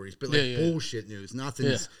news stories, but like bullshit news.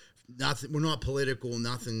 Nothing. We're not political.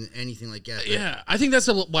 Nothing. Anything like that. Yeah, I think that's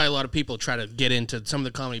why a lot of people try to get into some of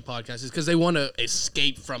the comedy podcasts is because they want to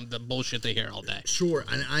escape from the bullshit they hear all day. Sure.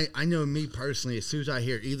 And I know me personally. As soon as I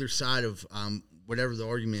hear either side of whatever the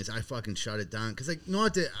argument is, I fucking shut it down. Because like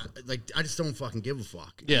not that I just don't fucking give a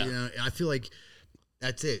fuck. Yeah. You know, I feel like.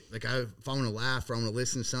 That's it. Like, if I want to laugh or I want to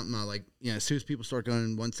listen to something, I like, as soon as people start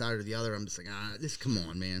going one side or the other, I'm just like, come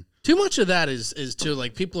on, man. Too much of that is too,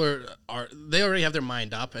 like, people are they already have their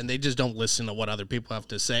mind up and they just don't listen to what other people have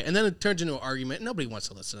to say. And then it turns into an argument. Nobody wants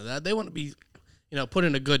to listen to that. They want to be, put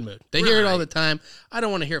in a good mood. They hear it all the time. I don't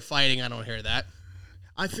want to hear fighting. I don't hear that.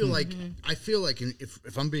 I feel like,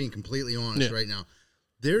 if I'm being completely honest right now,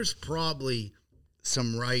 there's probably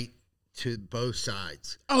some right to both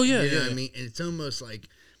sides. Oh, yeah. You know what I mean? And it's almost like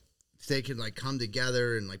if they could like come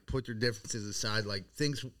together and like put their differences aside, like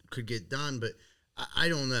things could get done, but I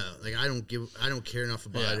don't know. Like I don't care enough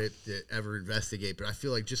about it to ever investigate, but I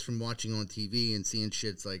feel like just from watching on TV and seeing shit,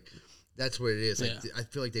 it's like that's what it is. Like I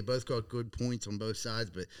feel like they both got good points on both sides,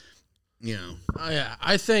 but you know. Oh yeah,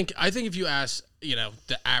 I think if you ask,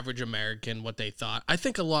 the average American what they thought, I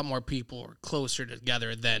think a lot more people are closer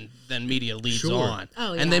together than media leads Sure. on.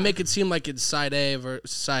 Oh, And they yeah. make it seem like it's side A versus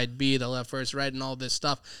side B, the left versus right, and all this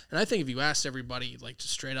stuff. And I think if you asked everybody like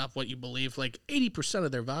just straight up what you believe, like 80%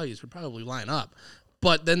 of their values would probably line up.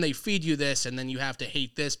 But then they feed you this, and then you have to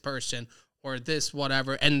hate this person or this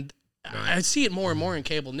whatever. And I see it more and more in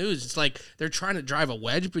cable news. It's like they're trying to drive a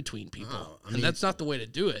wedge between people, I mean- and that's not the way to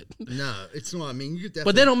do it. No, it's not. I mean, you could definitely.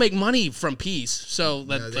 But they don't make money from peace, so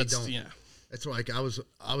No, they that's don't. yeah. That's like I was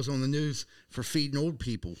on the news for feeding old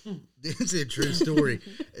people. This is a true story.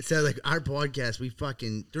 So like our podcast, we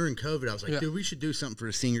fucking during COVID, I was like, dude, we should do something for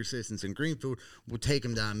the senior citizens in Greenfield. We'll take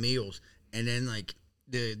them down meals, and then like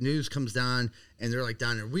the news comes down, and they're like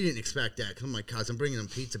down there. We didn't expect that because I'm like, cause I'm bringing them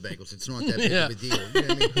pizza bagels. It's not that big of a deal. You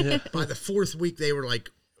know what I mean? By the fourth week, they're like,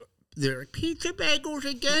 pizza bagels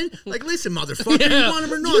again. Like, listen, motherfucker, you want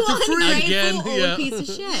them or not? They're free. Again, Ungrateful old yeah. piece of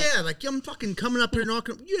shit. Yeah, like I'm fucking coming up here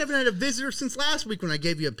knocking. You haven't had a visitor since last week when I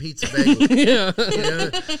gave you a pizza bagel. Yeah. You know?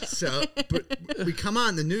 So but we come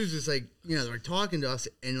on, the news is like, they're talking to us,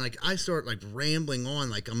 and like I start like rambling on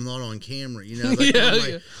like I'm not on camera, Like, Yeah, I'm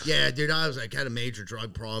like, yeah, dude, I was like had a major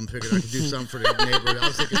drug problem, figured I could do something for the neighborhood. I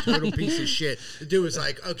was like a total piece of shit. The dude was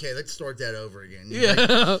like, okay, let's start that over again.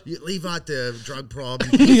 Like, you leave out the drug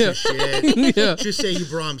problem, piece of shit. Yeah. Just say you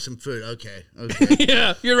brought him some food. Okay.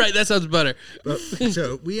 Yeah, you're right. That sounds better. But,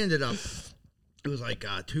 so we ended up. It was like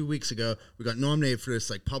 2 weeks ago. We got nominated for this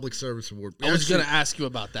like public service award. We I was actually- going to ask you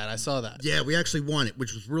about that. I saw that. Yeah, we actually won it,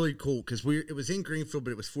 which was really cool because it was in Greenfield, but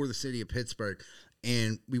it was for the city of Pittsburgh,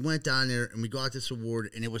 and we went down there and we got this award,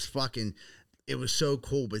 and it was so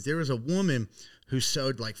cool. But there was a woman who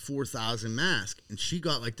sewed like 4,000 masks, and she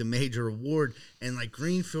got like the major award, and like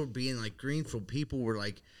Greenfield being like Greenfield, people were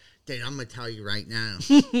like, dude, I'm gonna tell you right now.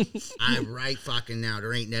 I'm right fucking now.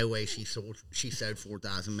 There ain't no way she sewed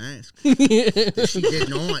 4,000 masks. She did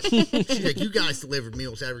not. She's like, you guys delivered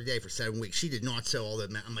meals every day for 7 weeks. She did not sew all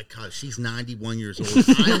that. I'm like, God, she's 91 years old.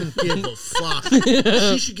 I don't give a fuck.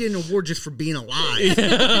 She should get an award just for being alive. You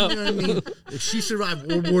know what I mean? If she survived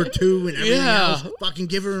World War II and everything else, fucking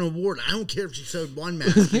give her an award. I don't care if she sewed one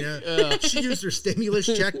mask. She used her stimulus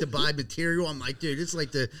check to buy material. I'm like, dude, it's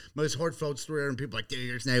like the most heartfelt story ever. And people are like, dude,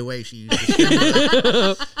 there's no way she used her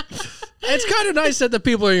stimulus. It's kind of nice that the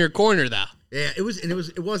people are in your corner, though. Yeah, it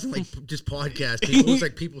wasn't like just podcasting. It was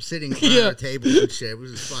like people sitting around our tables and shit. It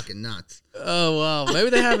was just fucking nuts. Oh, wow. Maybe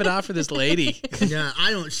they have it out for this lady. Yeah,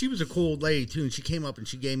 I don't. She was a cool old lady too, and she came up and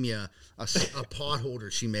she gave me a pot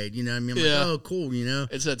holder she made. You know what I mean? I'm like, oh, cool.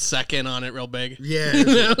 It said second on it real big. Yeah.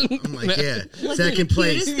 I'm like, yeah. Was Second it the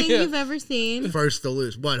place. cutest thing you've ever seen? First to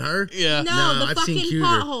lose. What, her? Yeah. No, the I've seen fucking cuter.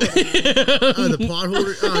 pot holder. Oh, the pot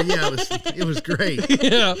holder? Oh, yeah, it was great.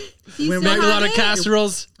 Yeah. You When still Make a lot have of it?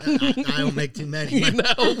 casseroles. I don't make too many. I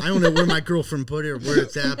don't know where my girlfriend put it or where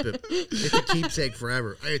it's at, but it's a keepsake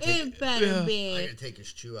forever. I It better gotta be. take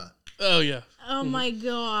his chew out. Oh, yeah. Oh my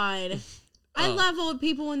god. I love old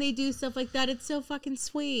people when they do stuff like that. It's so fucking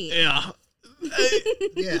sweet. Yeah.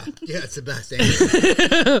 Yeah, it's the best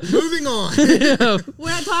answer. Moving on. We're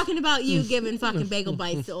not talking about you giving fucking bagel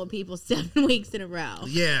bites to old people 7 weeks in a row.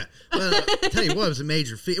 Yeah. Well, I'll tell you what, it was a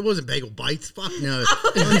major feat. It wasn't bagel bites. Fuck no.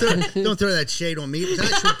 Don't throw that shade on me. It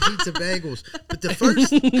was actual pizza bagels. But the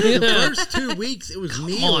first 2 weeks, it was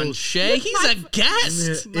meals. Come on, Shay. He's a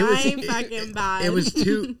guest. Fucking bad. It was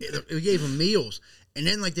we gave them meals. And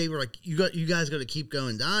then, like, they were like, you guys got to keep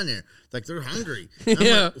going down there. Like, they're hungry. And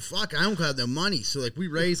I'm like, fuck, I don't have no money. So, like, we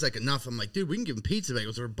raised, like, enough. I'm like, dude, we can give them pizza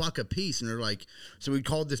bagels. They're $1 a piece. And they're like, so we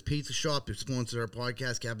called this pizza shop that sponsors our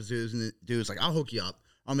podcast, Capizoo's. And the dude was like, I'll hook you up.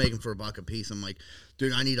 I'll make them for $1 a piece. I'm like,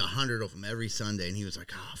 dude, I need 100 of them every Sunday. And he was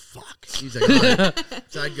like, oh, fuck. He's like, all right.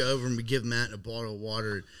 So I'd go over and we give Matt a bottle of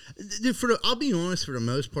water. Dude, I'll be honest, for the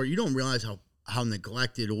most part, you don't realize how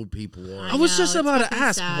neglected old people are. I was just know, it's about to fucking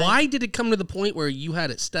ask, sad. why did it come to the point where you had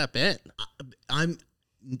to step in?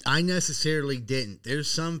 I necessarily didn't. There's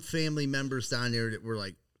some family members down there that were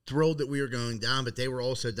like thrilled that we were going down, but they were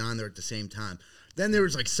also down there at the same time. Then there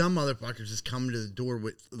was like some motherfuckers just coming to the door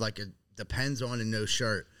with like the Pens on and no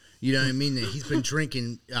shirt. You know what I mean? He's been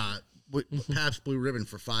drinking Pabst Blue Ribbon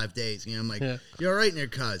for 5 days. You know, I'm like, you all right in there,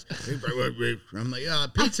 cuz? I'm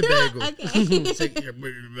like, pizza bagel.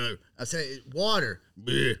 Okay. I say, water.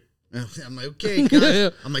 I'm like, okay,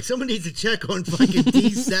 guys. I'm like, someone needs to check on fucking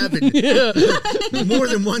D7 more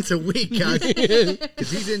than once a week, guys, because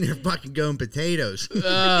he's in there fucking going potatoes.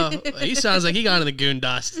 He sounds like he got in the goon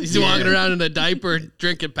dust. He's walking around in a diaper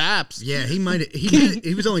drinking Paps. Yeah, he might.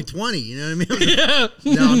 He was only 20. You know what I mean?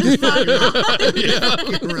 No, I'm just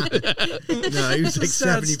fucking around. No, he was like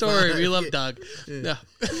Sad 75. story. We love Doug. No.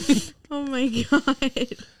 Oh my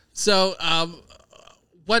god. So,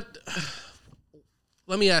 what?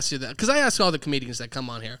 Let me ask you that, because I ask all the comedians that come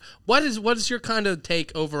on here. What is your kind of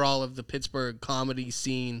take overall of the Pittsburgh comedy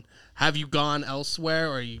scene? Have you gone elsewhere,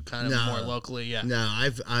 or are you kind of more locally? Yeah. No,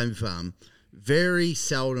 I've very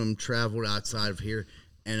seldom traveled outside of here,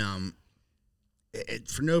 and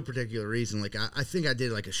for no particular reason. Like I think I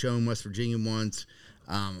did like a show in West Virginia once.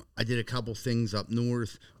 I did a couple things up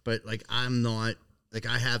north, but like I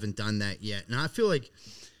haven't done that yet. And I feel like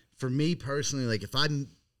for me personally, like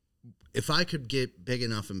if I could get big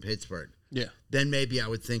enough in Pittsburgh, then maybe I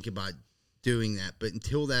would think about doing that. But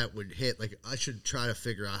until that would hit, like I should try to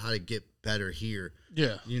figure out how to get better here.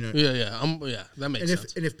 Yeah. You know? Yeah. That makes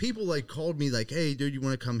sense. And if people like called me like, hey, dude, you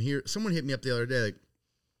want to come here? Someone hit me up the other day like,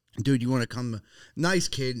 dude, you want to come? Nice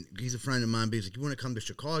kid. He's a friend of mine. But he's like, you want to come to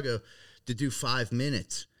Chicago to do 5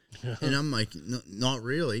 minutes? And I'm like, not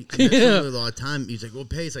really. That's not really a lot of time. He's like, well, it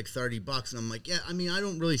pays like $30. And I'm like, yeah, I mean, I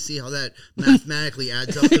don't really see how that mathematically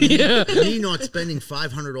adds up to me not spending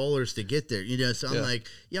 $500 to get there, you know? So I'm like,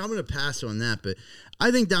 yeah, I'm going to pass on that. But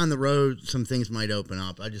I think down the road, some things might open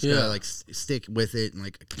up. I just got to like stick with it and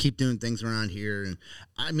like keep doing things around here. And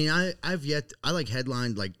I mean, I like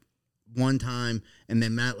headlined like one time, and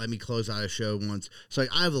then Matt let me close out a show once. So like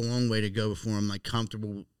I have a long way to go before I'm like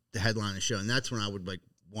comfortable to headline a show. And that's when I would like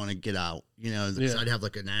want to get out, you know, because I'd have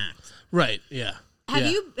like an act. Right, yeah.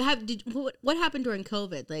 What happened during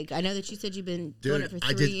COVID? Like, I know that you said you've been doing it for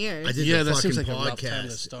 3 years. I did the that fucking seems like a rough time to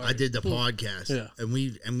podcast. start. I did the podcast,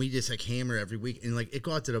 and we just like hammer every week, and like it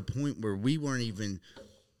got to the point where we weren't even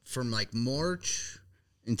from like March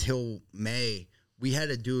until May. We had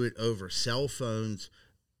to do it over cell phones,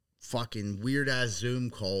 fucking weird ass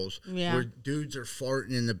Zoom calls where dudes are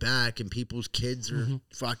farting in the back and people's kids are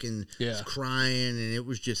fucking crying, and it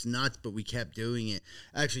was just nuts, but we kept doing it.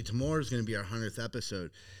 Actually, tomorrow's going to be our 100th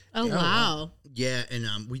episode. Oh, wow. Yeah, and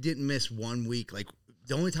we didn't miss 1 week. Like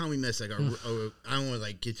the only time we missed, like I don't want to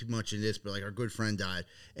like get too much in this, but like our good friend died,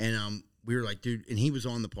 and we were like, dude, and he was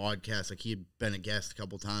on the podcast, like he had been a guest a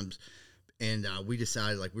couple times. And we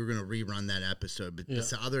decided like we were going to rerun that episode, but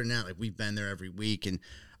other than that, like we've been there every week. And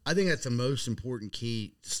I think that's the most important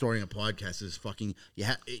key to starting a podcast is fucking,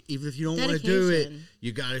 even if you don't want to do it,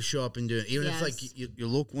 you got to show up and do it. Even if like you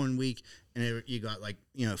look 1 week and you got like,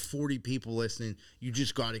 40 people listening, you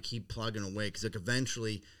just got to keep plugging away. Cause like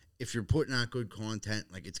eventually if you're putting out good content,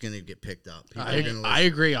 like it's going to get picked up. I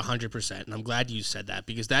agree 100%. And I'm glad you said that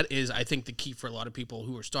because that is, I think, the key for a lot of people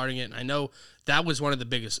who are starting it. And I know that was one of the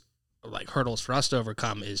biggest like hurdles for us to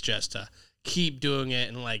overcome is just to keep doing it.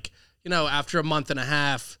 And like, after a month and a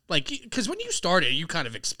half, like, because when you started, you kind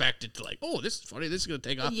of expected to like, oh, this is funny, this is going to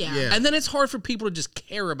take off. Yeah. And then it's hard for people to just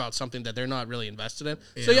care about something that they're not really invested in.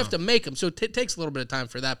 So you have to make them. So it takes a little bit of time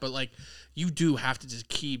for that. But like, you do have to just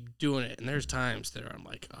keep doing it. And there's times that I'm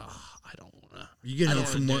like, oh, I don't want to. You get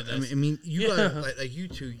some more. I mean, you got like you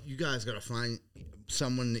two. You guys got to find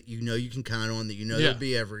someone that you can count on. That they'll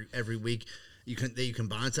be every week. You can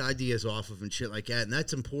bounce ideas off of and shit like that, and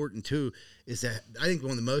that's important too. Is that I think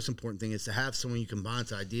one of the most important thing is to have someone you can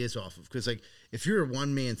bounce ideas off of, because like if you're a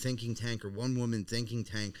one man thinking tank or one woman thinking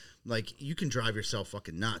tank, like you can drive yourself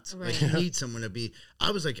fucking nuts. Right. Like you need someone to be.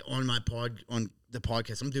 I was like on the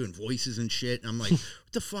podcast, I'm doing voices and shit, and I'm like,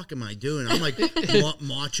 what the fuck am I doing? I'm like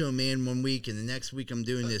Macho Man 1 week, and the next week I'm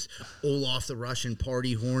doing this Olaf the Russian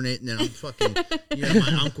party hornet, and then I'm fucking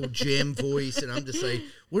my Uncle Jim voice, and I'm just like,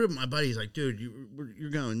 what are my buddies like, dude? You're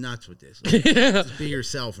going nuts with this. Like, just be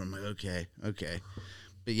yourself. And I'm like, okay.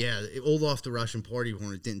 But yeah, Olaf the Russian party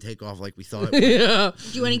hornet didn't take off like we thought it would. Do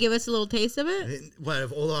you want to give us a little taste of it? What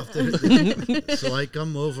if Olaf? So I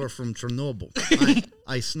come over from Chernobyl.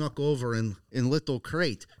 I snuck over in little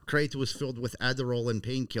crate. Crate was filled with Adderall and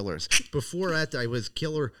painkillers. Before that, I was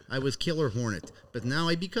killer hornet, but now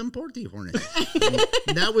I become party hornet.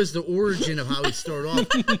 And that was the origin of how he started off.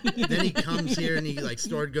 Then he comes here and he like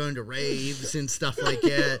started going to raves and stuff like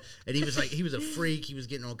that. And he was a freak. He was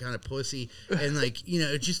getting all kind of pussy, and like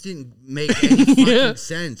it just didn't make any fucking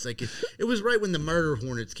sense. Like it was right when the Murder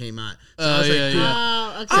Hornets came out. So I was like, dude,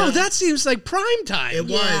 Oh, okay. Oh, that seems like prime time. it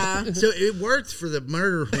was. So it worked for the Murder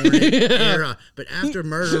Murder Hornet era. But after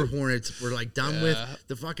Murder Hornets were like done with,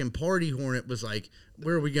 the fucking Party Hornet was like,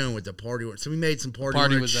 where are we going with the Party Hornet? So we made some Party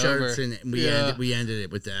Hornet shirts over. and we ended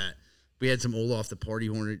it with that. We had some Olaf the Party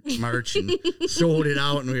Hornet merch and sold it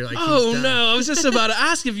out, and we were like, "Oh no!" I was just about to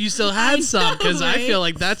ask if you still had some because I feel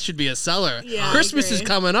like that should be a seller. Yeah, Christmas is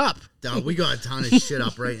coming up. Dog, we got a ton of shit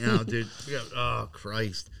up right now, dude. Oh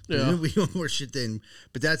Christ, we got more shit than.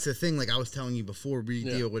 But that's the thing. Like I was telling you before, we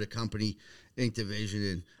deal with a company, Ink Division,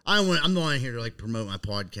 and I'm not here to like promote my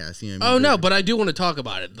podcast. You know? Oh no, but I do want to talk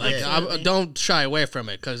about it. Like, don't shy away from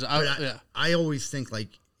it because I always think like.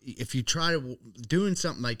 If you try to doing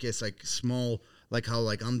something like this, like small, like how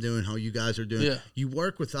like I'm doing, how you guys are doing, you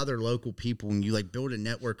work with other local people and you like build a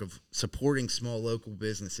network of supporting small local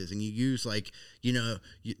businesses, and you use like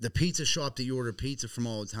the pizza shop that you order pizza from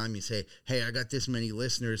all the time. You say, hey, I got this many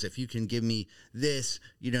listeners. If you can give me this,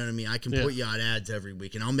 you know what I mean? I can put you out ads every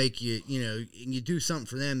week, and I'll make you, and you do something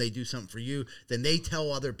for them, they do something for you. Then they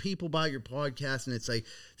tell other people about your podcast, and it's like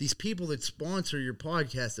these people that sponsor your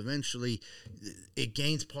podcast eventually. It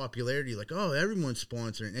gains popularity, like, oh, everyone's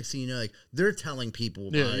sponsoring. Next thing you know, like, they're telling people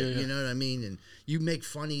about it. You know what I mean? And you make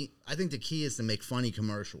funny. I think the key is to make funny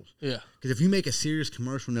commercials. Yeah. Because if you make a serious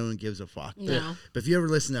commercial, no one gives a fuck. No. But if you ever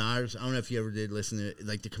listen to ours, I don't know if you ever did listen to it.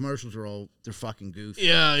 Like, the commercials are they're fucking goofy.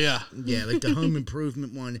 Yeah, yeah. Yeah, like the home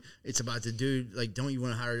improvement one, it's about the dude, like, don't you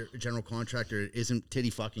want to hire a general contractor that isn't titty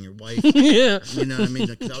fucking your wife? Yeah. You know what I mean?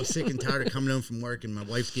 Because I was sick and tired of coming home from work and my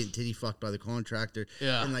wife's getting titty fucked by the contractor.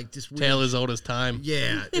 Yeah. And, like, just Tale as old as time.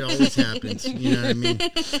 Yeah, it always happens. You know what I mean?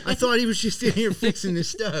 I thought he was just in here fixing the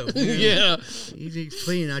stove. You know? Yeah. He's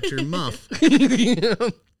cleaning out your muff.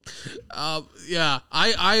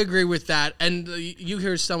 I agree with that. And you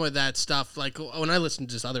hear some of that stuff, like when I listen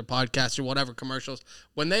to just other podcasts or whatever commercials,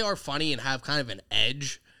 when they are funny and have kind of an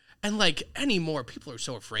edge, and like anymore, people are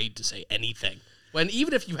so afraid to say anything. When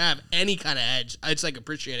even if you have any kind of edge, it's like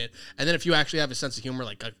appreciated. And then if you actually have a sense of humor,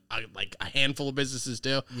 like a handful of businesses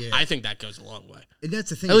do, I think that goes a long way. And that's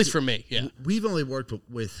the thing. At least for me, yeah. We've only worked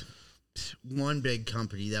with one big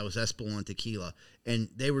company that was Espolon Tequila, and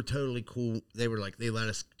they were totally cool. They were like, they let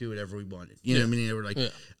us do whatever we wanted. You know what I mean? They were like,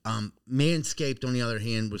 Manscaped, on the other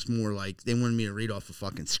hand, was more like they wanted me to read off a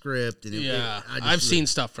fucking script. And I've seen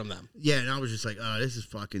stuff from them. Yeah, and I was just like, oh, this is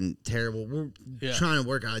fucking terrible. We're trying to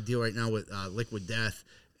work out a deal right now with Liquid Death.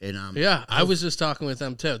 And I was just talking with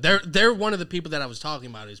them too. They're one of the people that I was talking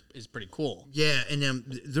about is pretty cool. Yeah, and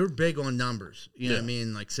they're big on numbers. You know what I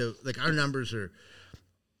mean? Like, so like our numbers are.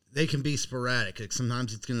 They can be sporadic. Like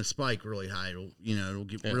sometimes it's going to spike really high. It'll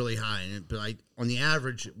get really high. But on the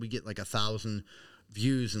average, we get like 1,000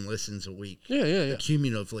 views and listens a week. Yeah.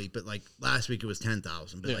 Cumulatively. But like last week it was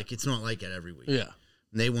 10,000. But like it's not like that every week. Yeah.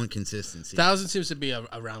 And they want consistency. 1,000 seems to be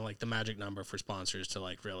around like the magic number for sponsors to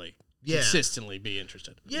like really consistently be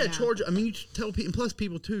interested. Yeah, charge. I mean, you tell people, and plus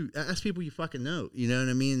people too. Ask people you fucking know. You know what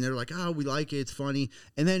I mean? They're like, oh, we like it. It's funny.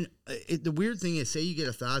 And then the weird thing is, say you get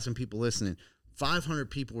 1,000 people listening. 500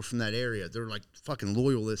 people are from that area. They're like fucking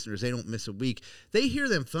loyal listeners. They don't miss a week. They hear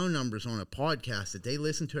them phone numbers on a podcast that they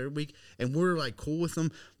listen to every week, and we're like cool with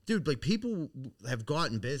them. Dude, like people have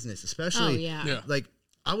gotten business, especially like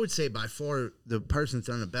I would say by far the person that's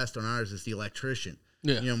done the best on ours is the electrician.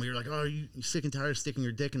 Yeah. You know, we were like, oh, you sick and tired of sticking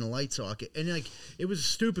your dick in a light socket. And like it was a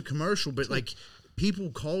stupid commercial, but like people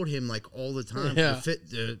called him like all the time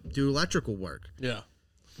to do electrical work. Yeah.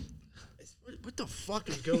 What the fuck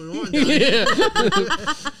is going on?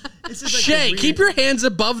 This is like Shay, keep your hands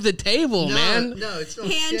above the table, man. No, it's not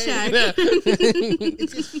hand Shay. check.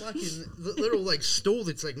 It's this fucking little like stool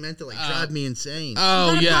that's like meant to like drive me insane.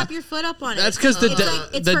 Oh You yeah, pop your foot up on it. that's because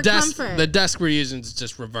it's for desk comfort. the desk we're using is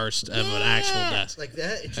just reversed of an actual desk. Like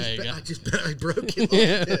that. It There you go. I broke it.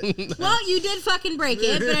 Like that. Well, you did fucking break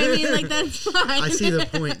it, but I mean, like that's fine. I see the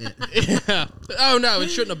point in it. Yeah. Oh no, it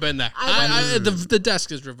shouldn't have been there. The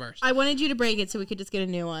desk is reversed. I wanted you to break it so we could just get a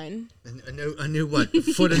new one. I knew what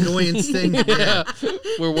foot annoyance thing. Yeah,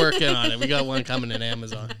 we're working on it. We got one coming in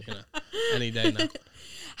Amazon. Any day now.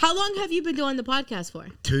 How long have you been doing the podcast for?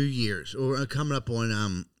 2 years. We're coming up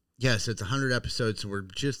on yes, it's 100 episodes. So we're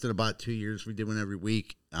just at about 2 years. We did one every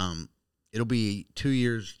week. It'll be 2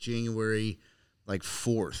 years January like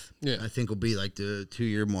 4th. Yeah, I think will be like the 2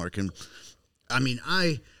 year mark. And I mean,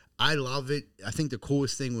 I love it. I think the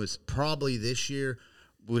coolest thing was probably this year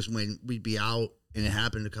was when we'd be out. And it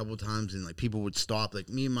happened a couple of times, and like people would stop. Like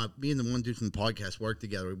me and the one dude from the podcast work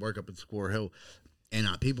together. We work up at Square Hill, and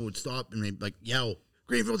people would stop and they'd like yell,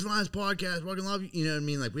 "Greenfield's Finest Podcast, fucking love you." You know what I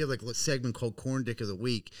mean? Like we have like a segment called Corn Dick of the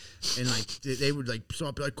Week, and like they would like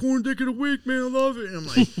stop like Corn Dick of the Week, man, I love it. And I'm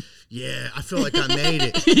like, Yeah, I feel like I made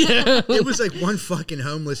it. Yeah. It was like one fucking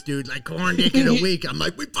homeless dude, like corn dick in a week. I'm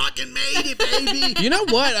like, we fucking made it, baby. You know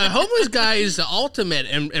what? A homeless guy is the ultimate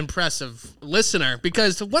impressive listener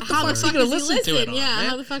because what the fuck's he going to listen to it on? Yeah, man?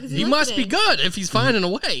 how the fuck is he He must be listening? good if he's finding a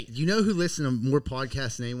way. You know who listens to more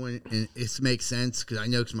podcasts than anyone? And it makes sense because I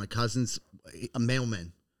know because my cousin's a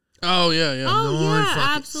mailman. Oh, yeah, yeah. Oh, yeah, Non-fucking-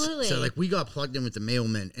 absolutely. So, like, we got plugged in with the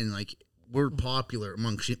mailmen and, like, we're popular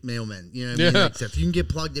among mailmen. You know what I mean? Yeah. Like, so if you can get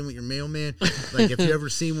plugged in with your mailman, like if you ever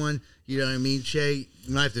see one, you know what I mean, Shay,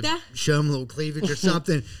 you might have to That- show him a little cleavage or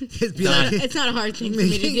something. Just be like, It's not a hard thing for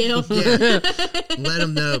me to do. yeah. Let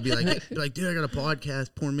them know. Be like, dude, I got a podcast,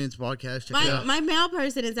 Poor Man's Podcast. Check it out. My mail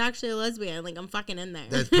person is actually a lesbian. Like, I'm fucking in there.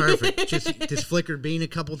 That's perfect. Just flicker bean a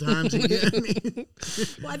couple times. You know what I mean?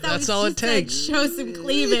 Well, I thought That's we all it just said takes. Show some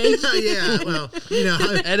cleavage. Yeah, well, you know, It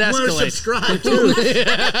you want to escalates. subscribe too.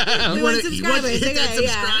 We want You want to subscribers. hit that Okay,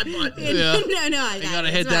 subscribe yeah. button. Yeah. No, I You got got to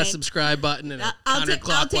it. hit It's that fine. subscribe button in a I'll take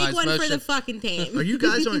counterclockwise one motion. for the fucking team. Are you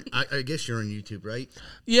guys on? I guess you're on YouTube, right?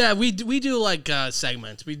 Yeah, we do like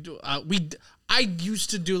segments. I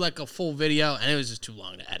used to do like a full video, and it was just too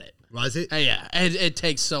long to edit. Was it? Yeah, it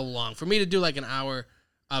takes so long for me to do like an hour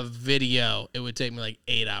of video. It would take me like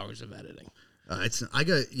 8 hours of editing. I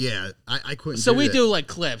couldn't. So we that. do like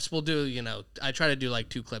clips. We'll do I try to do like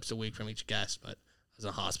 2 clips a week from each guest, but I was in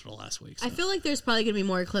the hospital last week. So. I feel like there's probably gonna be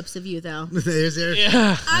more clips of you though. There's there.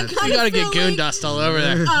 yeah, I you kinda gotta get feel goon like- dust all over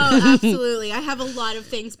there. Oh, absolutely. I have a lot of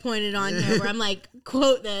things pointed on here where I'm like,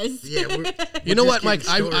 quote this. Yeah. You know we're what, just Mike?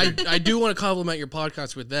 getting started. I do want to compliment your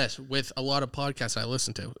podcast with this. With a lot of podcasts I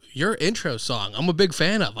listen to, your intro song, I'm a big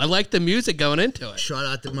fan of. I like the music going into it. Shout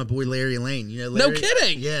out to my boy Larry Lane. You know, No Larry?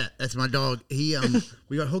 kidding. Yeah, that's my dog. He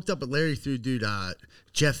we got hooked up with Larry through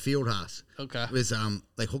Jeff Fieldhouse. Okay. Was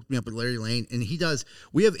like hooked me up with Larry Lane, and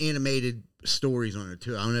we have animated stories on it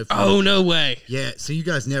too. I don't know if Oh no way! yeah. So you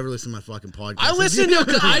guys never listen to my fucking podcast. I listened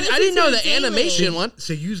to. I didn't know the to it daily. animation one.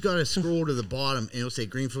 So you got to scroll to the bottom, and it'll say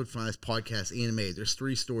Greenfield Finest Podcast Animated. There's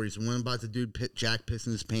 3 stories. One about the dude Jack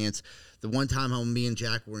pissing his pants. The one time how me and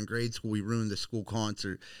Jack were in grade school, we ruined the school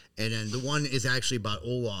concert. And then the one is actually about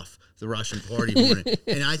Olaf, the Russian party morning.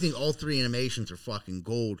 And I think all 3 animations are fucking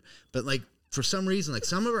gold. But like for some reason, like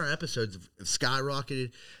some of our episodes have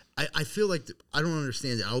skyrocketed. I feel like I don't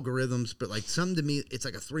understand the algorithms, but like some to me, it's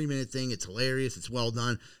like a 3-minute thing. It's hilarious. It's well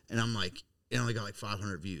done. And I'm like, it only got like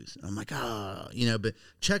 500 views. I'm like, but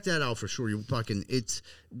check that out for sure. It's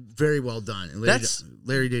very well done. And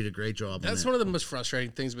Larry did a great job. That's one of the most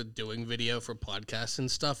frustrating things with doing video for podcasts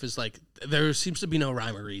and stuff. Is like there seems to be no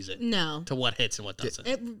rhyme or reason No. to what hits and what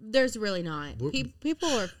doesn't. There's really not. People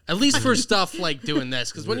are At least for stuff like doing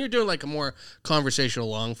this, because when you're doing like a more conversational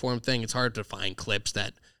long form thing, it's hard to find clips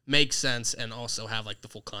that make sense and also have like the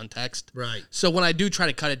full context. Right. So when I do try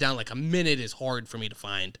to cut it down, like a minute is hard for me to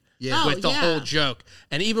find. Yeah. With the yeah. whole joke.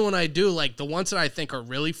 And even when I do, like the ones that I think are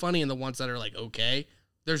really funny and the ones that are like okay,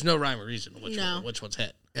 there's no rhyme or reason which one's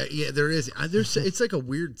hit. Yeah, there is. It's like a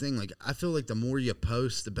weird thing. Like I feel like the more you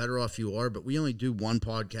post, the better off you are. But we only do one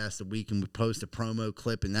podcast a week, and we post a promo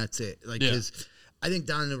clip, and that's it. Like, because I think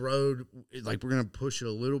down the road, like we're gonna push it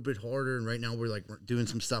a little bit harder. And right now, we're doing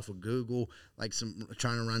some stuff with Google, like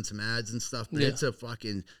trying to run some ads and stuff. But it's a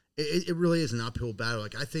fucking. It really is an uphill battle.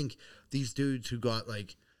 Like I think these dudes who got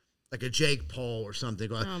like a Jake Paul or something.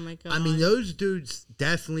 Oh my god. I mean, those dudes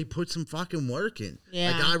definitely put some fucking work in.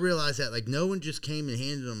 Yeah. Like I realized that. Like no one just came and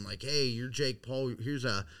handed them like, "Hey, you're Jake Paul. Here's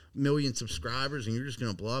 1 million subscribers, and you're just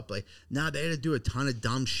gonna blow up." Like, nah, they had to do a ton of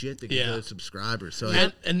dumb shit to get those subscribers. So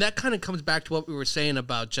And that kind of comes back to what we were saying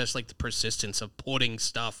about just like the persistence of putting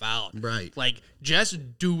stuff out. Right. Like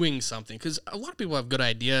just doing something. Because a lot of people have good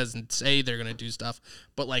ideas and say they're going to do stuff.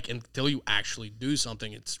 But like until you actually do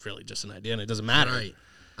something, it's really just an idea and it doesn't matter. Right.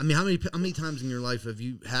 I mean, how many times in your life have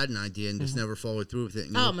you had an idea and just never followed through with it?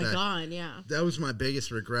 And you Oh look my back? god, yeah. That was my biggest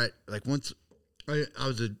regret. Like once I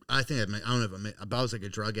was like a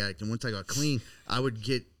drug addict, and once I got clean, I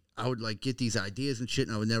would like get these ideas and shit,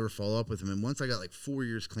 and I would never follow up with them. And once I got like 4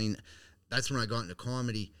 years clean, that's when I got into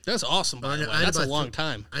comedy. That's awesome, by the way. I had That's a about long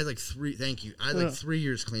time. I had like 3. Thank you. I had like 3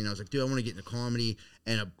 years clean. I was like, dude, I want to get into comedy.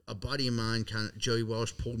 And a buddy of mine, Joey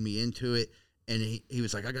Welsh, pulled me into it. And he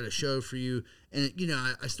was like, I got a show for you. And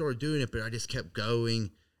I started doing it, but I just kept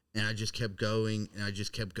going, and I just kept going, and I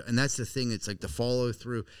just kept going. And that's the thing. It's like the follow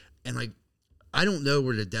through. And like, I don't know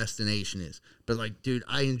where the destination is, but like, dude,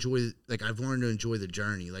 I've learned to enjoy the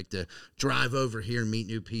journey, like to drive over here and meet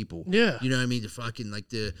new people. Yeah. You know what I mean? The fucking, like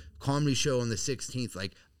the comedy show on the 16th,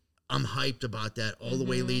 like I'm hyped about that all the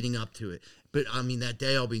way leading up to it. But I mean, that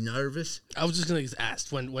day I'll be nervous. I was just going to ask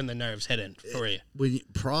when the nerves hit in for you.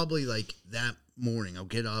 Probably like that morning, I'll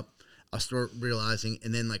get up. I'll start realizing,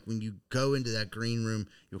 and then like when you go into that green room,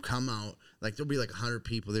 you'll come out, like there'll be like 100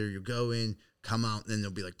 people there. You'll go in, come out, and then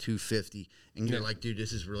there'll be like 250, and you're like, dude,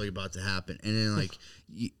 this is really about to happen. And then like,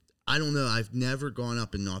 I don't know, I've never gone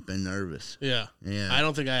up and not been nervous. Yeah. I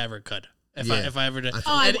don't think I ever could. If I ever did.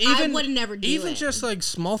 I would never do even it. just like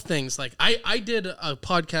small things. Like I did a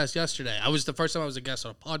podcast yesterday. I was the first time I was a guest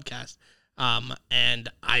on a podcast. And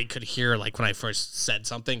I could hear like when I first said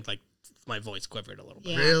something, like my voice quivered a little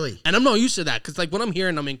bit. Yeah. Really? And I'm not used to that because like when I'm here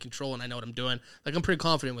and I'm in control and I know what I'm doing, like I'm pretty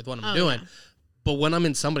confident with what I'm doing. Yeah. But when I'm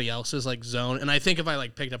in somebody else's like zone, and I think if I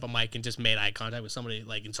like picked up a mic and just made eye contact with somebody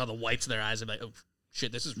like and saw the whites of their eyes, I'd be like, oh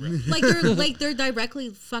shit, this is real. Like they're directly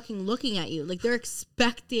fucking looking at you. Like they're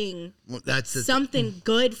expecting something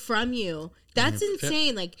good from you. That's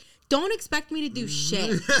insane. Like, don't expect me to do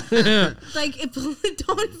shit. Like, don't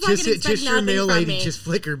fucking expect just your nothing mail from lady me. just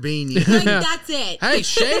flicker bean. Like, that's it. Hey,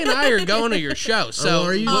 Shay and I are going to your show, so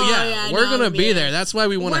are you? well, yeah, we're no, gonna be yeah. there. That's why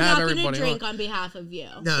we want We're to have not everybody gonna drink on. on behalf of you.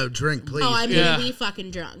 No, drink, please. Oh, I'm gonna be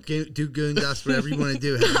fucking drunk. Do goon dust, whatever you want to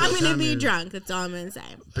do. Have a I'm good gonna time be here. drunk. That's all I'm gonna say.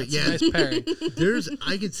 But It's a yeah, nice pairing.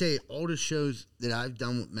 I could say all the shows that I've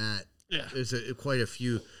done with Matt. Yeah. There's quite a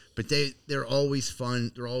few, but they're always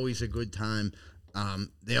fun. They're always a good time.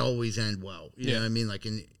 They always end well. You know what I mean? Like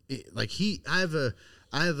I have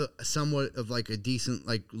a somewhat of like a decent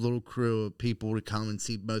like little crew of people to come and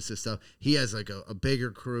see most of the stuff. He has like a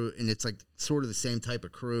bigger crew, and it's like sort of the same type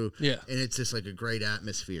of crew. Yeah. And it's just like a great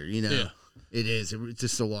atmosphere. You know. Yeah. It is. It's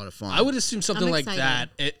just a lot of fun. I would assume something I'm like excited. that.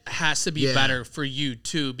 It has to be Yeah. better for you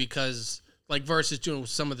too, because like versus doing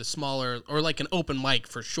some of the smaller or like an open mic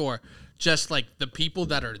for sure. Just like the people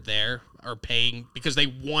that are there are paying because they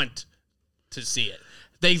want to see it.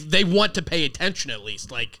 They want to pay attention at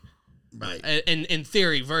least. Like right. in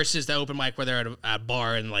theory, versus the open mic where they're at a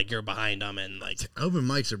bar and like you're behind them and like Open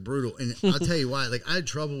mics are brutal, and I'll tell you why. Like I had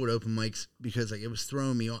trouble with open mics because like it was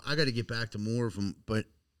throwing me off. I got to get back to more of them, but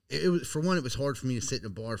it was for one, it was hard for me to sit in a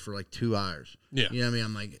bar for like 2 hours. Yeah. You know what I mean?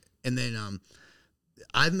 I'm like, and then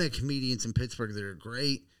I've met comedians in Pittsburgh that are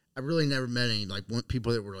great. I really never met any like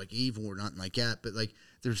people that were like evil or nothing like that, but like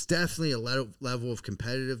there's definitely a level of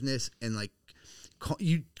competitiveness, and like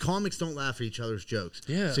comics don't laugh at each other's jokes.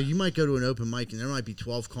 Yeah. So you might go to an open mic and there might be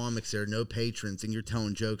 12 comics there, no patrons, and you're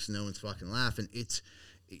telling jokes and no one's fucking laughing. It's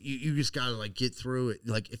you just gotta like get through it.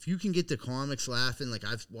 Like if you can get the comics laughing, like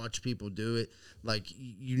I've watched people do it, like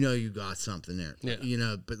you know you got something there. Yeah. You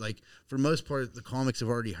know, but like for the most part, the comics have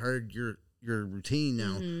already heard your routine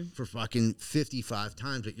now for fucking 55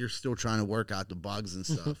 times that you're still trying to work out the bugs and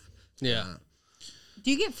stuff. yeah. Do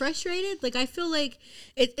you get frustrated? Like, I feel like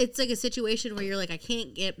it's like a situation where you're like, I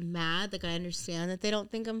can't get mad. Like, I understand that they don't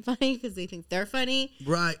think I'm funny because they think they're funny.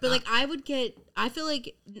 Right. But, like, I feel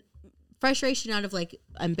like frustration out of, like,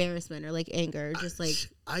 embarrassment or, like, anger. Just, like,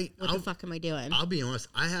 what the fuck am I doing? I'll be honest.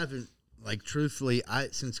 I haven't, like, truthfully,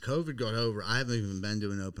 since COVID got over, I haven't even been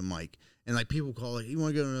to an open mic. And, like, people call it, you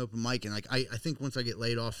want to go to an open mic? And, like, I think once I get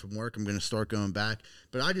laid off from work, I'm going to start going back.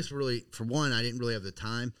 But I just really, for one, I didn't really have the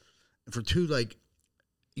time. And for two, like,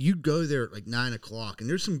 you go there at like 9 o'clock, and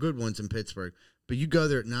there's some good ones in Pittsburgh, but you go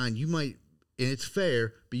there at 9, you might, and it's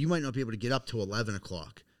fair, but you might not be able to get up to 11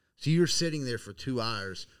 o'clock. So you're sitting there for 2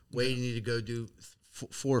 hours waiting to go do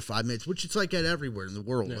 4 or 5 minutes, which it's like that everywhere in the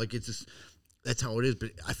world. Yeah. Like it's just, that's how it is.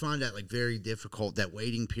 But I found that like very difficult, that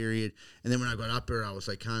waiting period. And then when I got up there, I was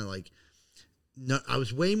like kind of like, no, I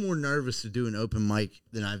was way more nervous to do an open mic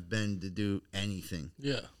than I've been to do anything.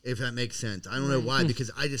 Yeah. If that makes sense. I don't know why, because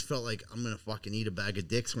I just felt like I'm going to fucking eat a bag of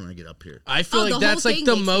dicks when I get up here. I feel the like that's whole like thing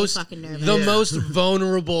the makes me most fucking nervous. most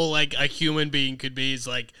vulnerable like a human being could be is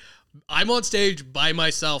like I'm on stage by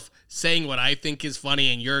myself saying what I think is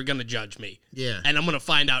funny and you're gonna judge me. Yeah. And I'm gonna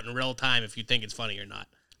find out in real time if you think it's funny or not.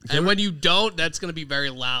 And when you don't, that's gonna be very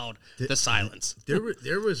loud. The silence. There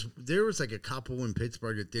was like a couple in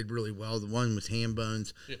Pittsburgh that did really well. The one was Ham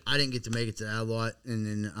Bones. Yeah. I didn't get to make it to that lot. And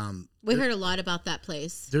then We heard a lot about that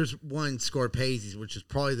place. there's one Scarpazi's, which is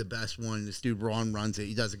probably the best one. This dude Ron runs it.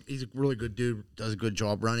 He's a really good dude. Does a good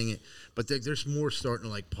job running it. But there's more starting to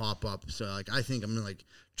like pop up. So like I think I'm gonna like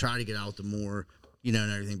try to get out to more, you know,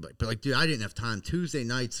 and everything. But like dude, I didn't have time. Tuesday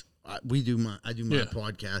nights. I do my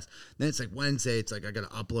podcast. Then it's like Wednesday. It's like I gotta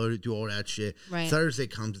upload it, do all that shit. Right. Thursday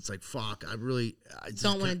comes. It's like fuck. I just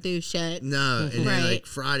Don't want to do shit. No, and then Right. like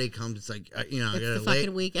Friday comes. It's like I It's got the a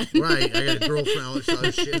fucking weekend. Right. I got a girlfriend. All this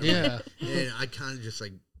other shit. Yeah. And I kind of just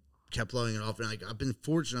like kept blowing it off. And like I've been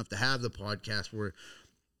fortunate enough to have the podcast where,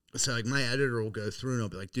 so like my editor will go through and I'll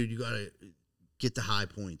be like, dude, you gotta get the high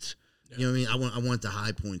points. You know what I mean? I want the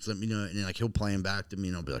high points. Let me know. And then like he'll play them back to me,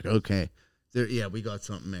 and I'll be like, okay. Yeah, we got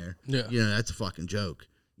something there. Yeah. You know, that's a fucking joke.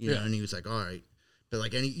 You know, Yeah. and he was like, all right. But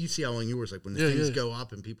like you see how on yours, like when the things go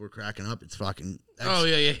up and people are cracking up, it's fucking.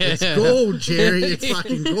 It's gold, Jerry. It's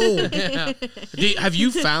fucking gold. Have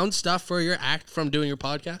you found stuff for your act from doing your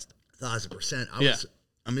podcast? 1,000%.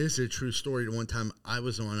 I mean, this is a true story. One time I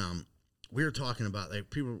was on, we were talking about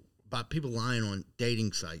people lying on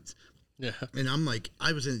dating sites. Yeah. And I'm like,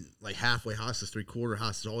 I was in like halfway hostage, 3/4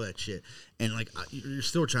 hostage, all that shit. And like, you're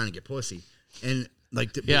still trying to get pussy. And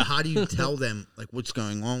like, how do you tell them like what's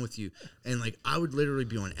going on with you? And like, I would literally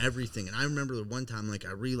be on everything. And I remember the one time like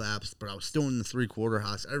I relapsed, but I was still in the 3/4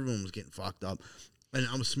 hostage. Everyone was getting fucked up. And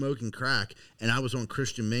I was smoking crack, and I was on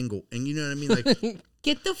Christian Mingle. And you know what I mean? Like,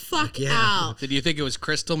 get the fuck out. Did you think it was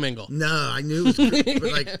Crystal Mingle? No, I knew it was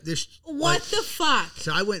but like this. What the fuck?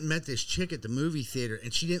 So I went and met this chick at the movie theater,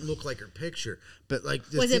 and she didn't look like her picture. But like,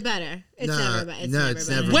 was it better? It's never better. It's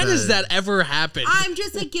never better. When does that ever happen? I'm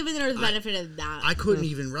just like giving her the benefit of that. I couldn't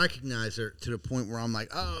even recognize her to the point where I'm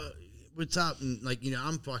like, oh, what's up? And like, you know,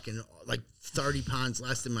 I'm fucking like 30 pounds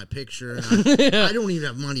less than my picture. And I don't even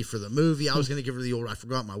have money for the movie. I was going to give her the old, I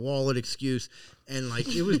forgot my wallet excuse. And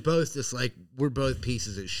like, it was both just like, we're both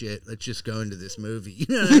pieces of shit. Let's just go into this movie. You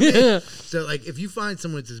know what I mean? So like, if you find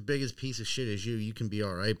someone that's as big as piece of shit as you can be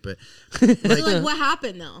all right. But like what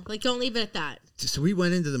happened though? Like, don't leave it at that. So we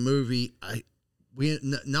went into the movie.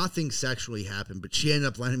 Nothing sexually happened, but she ended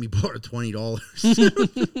up letting me borrow $20.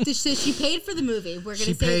 So she paid for the movie. We're gonna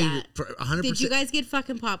say paid that. For 100%. Did you guys get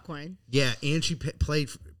fucking popcorn? Yeah, and she paid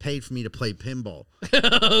for me to play pinball.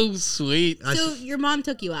 Oh, sweet. So your mom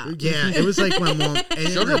took you out. Yeah, it was like my mom. And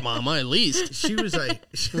Sugar mama, at least. She was like,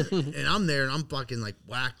 and I'm there, and I'm fucking like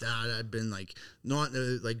whacked out. I'd been like not in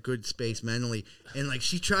a like good space mentally, and like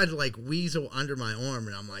she tried to like weasel under my arm,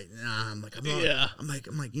 and I'm like, nah. I'm like,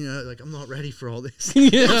 I'm like, you know, like I'm not ready for all this.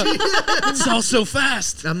 Yeah, it's all so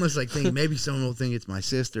fast. I'm just like thinking maybe someone will think it's my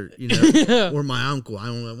sister, you know, or my uncle. I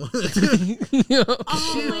don't know.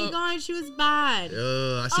 Oh my god, she was bad.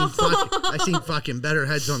 I seen fucking better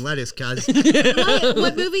heads on lettuce, cuz.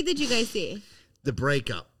 What movie did you guys see? The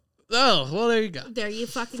Breakup. Oh, well, there you go. There you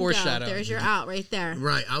fucking Foreshadow. go. There's your out right there.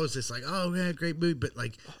 Right. I was just like, oh, yeah, great movie. But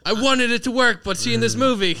like, I wanted it to work, but seeing this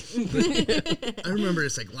movie. I remember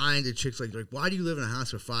just like lying to chicks like, why do you live in a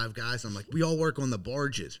house with 5 guys? I'm like, we all work on the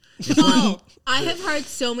barges. I have heard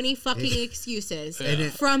so many fucking excuses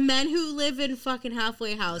from men who live in fucking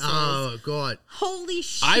halfway houses. Oh, God. Holy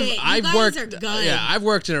shit. I've you guys worked. are good. Yeah, I've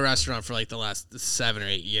worked in a restaurant for like the last 7 or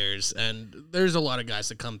 8 years, and there's a lot of guys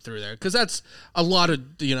that come through there because that's a lot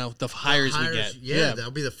of the hires we get. Yeah,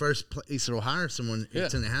 that'll be the first place that'll hire someone.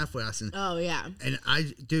 It's in the halfway house. And, oh yeah. And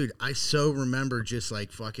I so remember just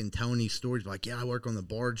like fucking telling these stories. Like, yeah, I work on the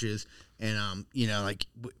barges, and you know, like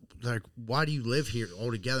why do you live here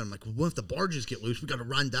all together? I'm like, well, what if the barges get loose? We got to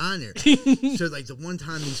run down there. So like the one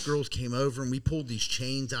time these girls came over and we pulled these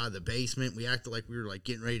chains out of the basement. We acted like we were like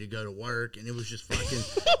getting ready to go to work, and it was just fucking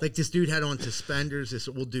like this dude had on suspenders. This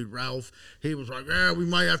old dude Ralph, he was like, yeah, we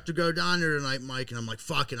might have to go down there tonight, Mike. And I'm like,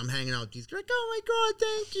 fuck it, I'm hanging out with these. They're like, oh my god,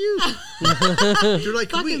 thank you. They're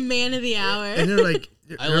like, fucking man of the hour. And they're like,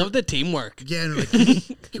 I love the teamwork. Yeah, and they're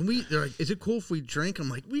like, can we? They're like, is it cool if we drink? I'm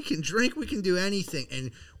like, we can drink, we can do anything.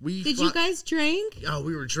 And did you guys drink? Oh,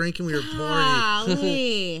 we were drinking, we were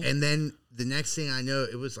partying. And then the next thing I know,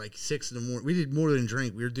 it was like 6 in the morning. We did more than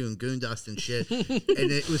drink. We were doing goon dust and shit. And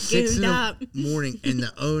it was 6 in the morning, and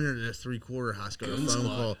the owner of the 3/4 house got a phone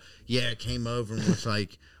call. Yeah, came over and was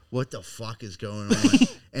like, what the fuck is going on?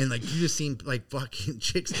 And like, you just seen like fucking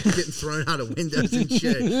chicks getting thrown out of windows and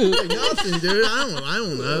shit. Like, nothing, dude. I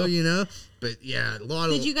don't know, you know. But yeah, a lot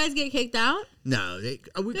of. Did you guys get kicked out? No,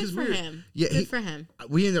 good for him. Yeah, good for him.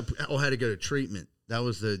 We ended up all had to go to treatment. That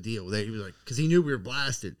was the deal. He was like, because he knew we were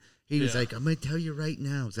blasted. He was like, I'm gonna tell you right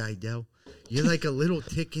now, Zidell, you're like a little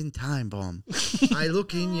ticking time bomb. I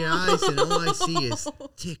look in your eyes and all I see is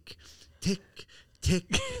tick, tick,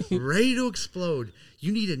 tick, ready to explode.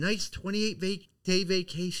 You need a nice 28-day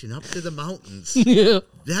vacation up to the mountains. Yeah.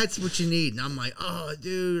 That's what you need. And I'm like, oh,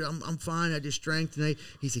 dude, I'm fine. I just drank tonight.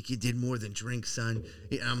 He's like, you did more than drink, son.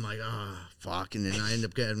 And I'm like, oh, fuck. And then I end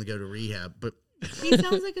up getting to go to rehab. But he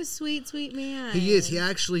sounds like a sweet, sweet man. He is. He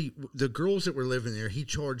actually, the girls that were living there, he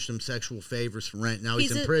charged them sexual favors for rent. Now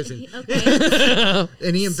he's in prison. Okay.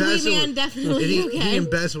 And he embezzled. Sweet man, definitely. He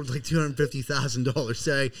embezzled like $250,000.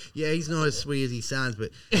 So yeah, he's not as sweet as he sounds. But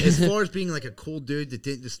as far as being like a cool dude that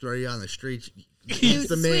didn't just throw you on the streets, he's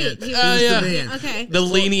the man. He was the man. Okay. The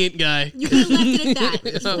lenient guy. You could have left it at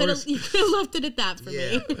that. You could have left it at that for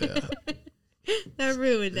me. Yeah. That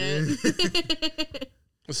ruined it.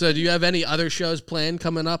 So, do you have any other shows planned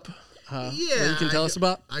coming up? That you can tell us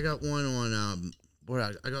about. I got one on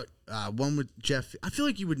I got one with Jeff. I feel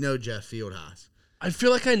like you would know Jeff Fieldhouse. I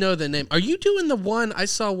feel like I know the name. Are you doing the one? I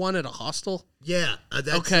saw one at a hostel. Yeah.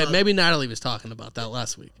 That's, Okay, maybe Natalie was talking about that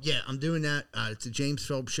last week. Yeah, I'm doing that. It's a James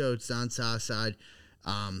Phelps show. It's on Southside.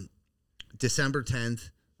 December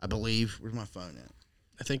 10th, I believe. Where's my phone at?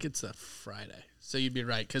 I think it's a Friday. So you'd be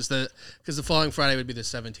right, because the following Friday would be the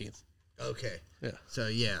 17th. Okay. Yeah.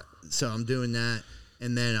 So I'm doing that.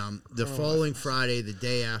 And then the following Friday, the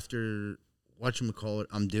day after, whatchamacallit,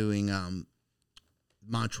 I'm doing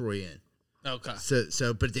Montroy Inn. Okay.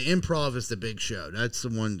 So, but the Improv is the big show. That's the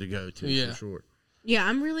one to go to for sure. Yeah,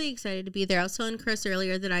 I'm really excited to be there. I was telling Chris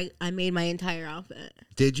earlier that I made my entire outfit.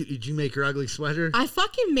 Did you make your ugly sweater? I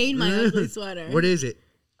fucking made my ugly sweater. What is it?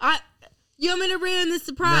 You want me to bring in the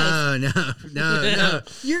surprise? No.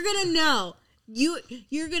 You're gonna know.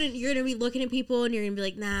 You're gonna be looking at people and you're gonna be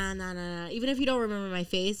like, nah. Even if you don't remember my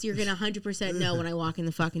face, you're gonna 100% know when I walk in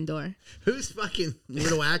the fucking door. Who's fucking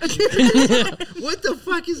little action? What the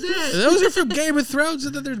fuck is that? Those are from Game of Thrones,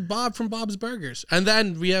 and then there's Bob from Bob's Burgers. And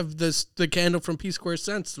then we have the candle from P Square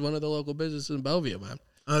Scents, one of the local businesses in Bellevue, man.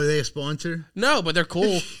 Oh, are they a sponsor? No, but they're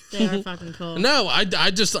cool. They are fucking cool. No, I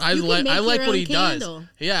like what he candle. does.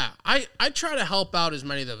 Yeah, I try to help out as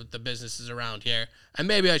many of the businesses around here, and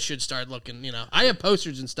maybe I should start looking. I have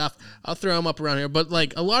posters and stuff. I'll throw them up around here. But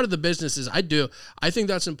like a lot of the businesses, I think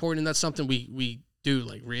that's important, and that's something we do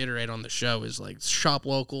like reiterate on the show is like shop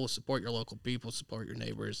local, support your local people, support your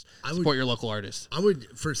neighbors, support your local artists.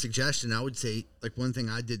 For a suggestion, I would say like one thing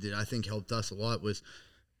I did that I think helped us a lot was.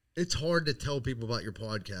 It's hard to tell people about your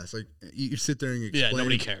podcast. Like you sit there and you explain. Yeah,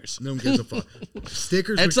 nobody cares. No one gives a fuck.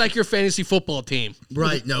 Stickers. It's like your fantasy football team,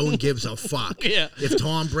 right? No one gives a fuck. Yeah. If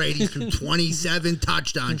Tom Brady threw 27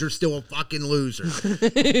 touchdowns, you're still a fucking loser.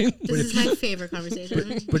 This is my favorite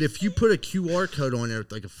conversation. But if you put a QR code on there,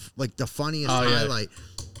 like the funniest highlight,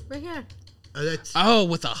 Right here.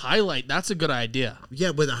 With a highlight. That's a good idea.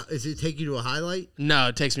 Yeah, does it take you to a highlight? No,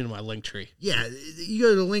 it takes me to my link tree. Yeah, you go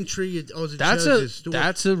to the link tree.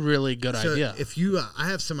 That's a really good idea. If you, I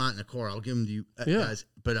have some out in the car. I'll give them to you guys.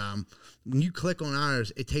 But when you click on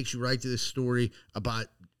ours, it takes you right to this story about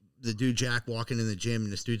the dude Jack walking in the gym,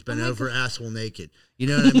 and this dude's been over asshole naked. You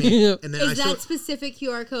know what I mean? And then is that specific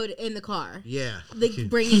QR code in the car? Yeah. Like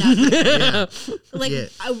bring it up. Yeah.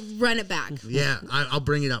 I run it back. Yeah, I'll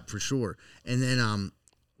bring it up for sure. And then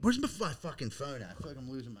where's my fucking phone at? I feel like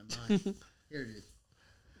I'm losing my mind. Here it is.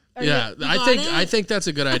 I think that's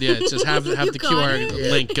a good idea. It's just have the QR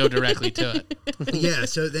link go directly to it. Yeah,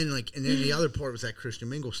 so then and then the other part was that Christian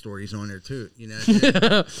Mingle stories on there too,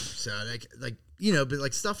 So but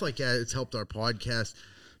like stuff like that, it's helped our podcast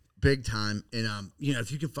big time. And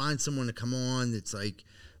if you can find someone to come on that's like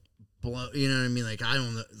you know what I mean? Like I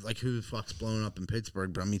don't know like who the fuck's blowing up in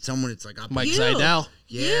Pittsburgh, but I mean someone it's like Mike Zidell.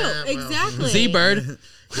 Yeah, exactly. Z-Bird.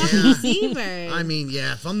 Z-Bird. I mean,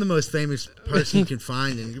 if I'm the most famous person you can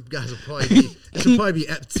find, and you guys will probably be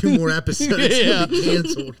 2 more episodes to be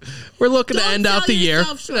canceled. We're looking to end out the year.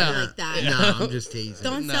 Don't sell yourself short like that. No, I'm just teasing.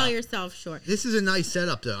 Don't sell yourself short. This is a nice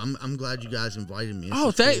setup, though. I'm glad you guys invited me.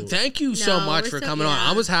 Thank you so much for coming on.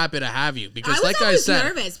 I was happy to have you because, like I said,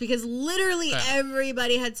 nervous because literally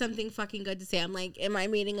everybody had something fucking good to say. I'm like, am I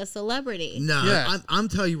meeting a celebrity? No, I'm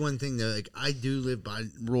telling you one thing though. Like I do live by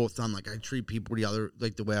rule of thumb. Like I treat people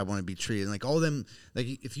the way I want to be treated. And like all of them, like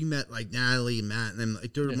if you met like Natalie and Matt and them,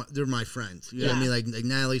 like they're my friends. You know what I mean? Like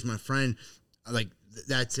Natalie's my friend. Like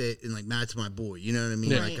that's it. And like Matt's my boy. You know what I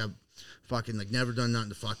mean? Like I've fucking like never done nothing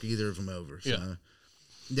to fuck either of them over. So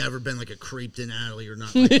never been like a creep to Natalie or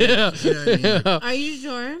nothing. Like you know what I mean? Like, are you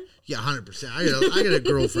sure? Yeah, 100%. I got a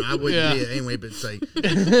girlfriend. I wouldn't be it anyway, but it's like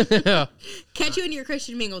catch you in your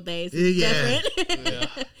Christian Mingle days.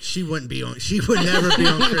 She wouldn't be on. She would never be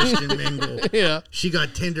on Christian Mingle. Yeah, she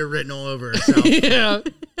got Tinder written all over herself. Yeah.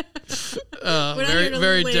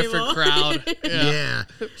 Very different crowd. Yeah.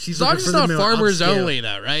 She's as long as it's not farmers only,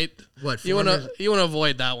 though, right? What you want to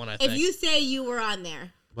avoid that one? I think. If you say you were on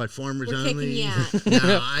there. What, farmers We're only? Kicking you out.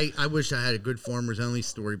 No, I wish I had a good farmers only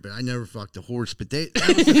story, but I never fucked a horse. But that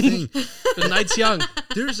was the thing. The night's young.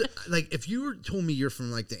 There's like, if you told me you're from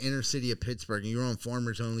like the inner city of Pittsburgh and you're on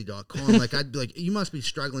farmersonly.com, like I'd be like, you must be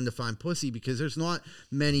struggling to find pussy because there's not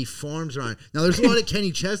many farms around. Now there's a lot of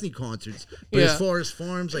Kenny Chesney concerts, but as far as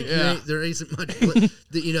farms, like there isn't much.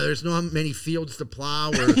 There's not many fields to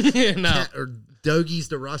plow or Dogies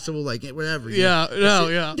to rustle, like whatever.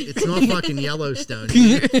 It's not fucking Yellowstone.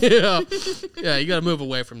 You got to move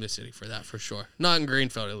away from the city for that, for sure. Not in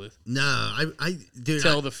Greenfield, at least. No, I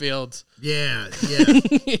till the fields. Yeah.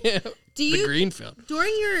 Do you the Greenfield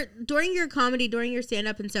during your comedy, during your stand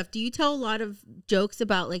up and stuff? Do you tell a lot of jokes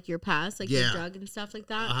about like your past, like your drug and stuff like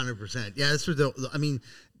that? 100%. Yeah, that's what I mean.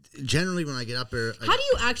 Generally, when I get up there, how do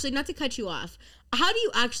you actually? Not to cut you off. how do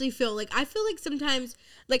you actually feel? Like, I feel like sometimes,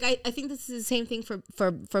 like, I think this is the same thing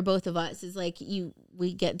for both of us. Is like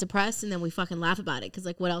we get depressed and then we fucking laugh about it because,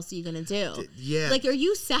 like, what else are you gonna do? Yeah. Like, are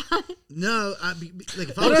you sad? No, like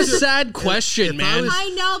if I What a was sad question, man. I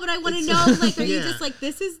know, but I want to know. Like, are you Yeah. just like,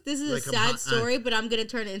 this is Like, a sad story, but I'm gonna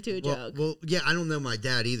turn it into a joke? Well, yeah, I don't know my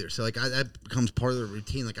dad either, so like that becomes part of the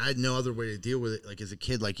routine. Like I had no other way to deal with it. Like as a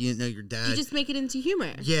kid, like you didn't know your dad. You just make it into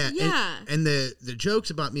humor. Yeah, Yeah. And the jokes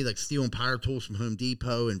about me like stealing power tools from Home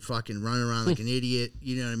Depot and fucking running around like an idiot,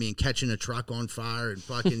 you know what I mean, catching a truck on fire and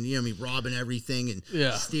fucking, you know what I mean, robbing everything and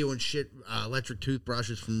Yeah. stealing shit, electric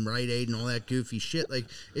toothbrushes from Rite Aid and all that goofy shit. Like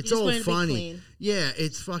it's just all wanted to be funny. clean. Yeah,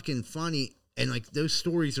 it's fucking funny, and like those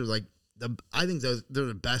stories are like I think they're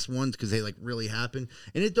the best ones because they like really happen,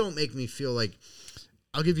 and it don't make me feel like.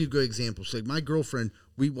 I'll give you a good example. So like my girlfriend,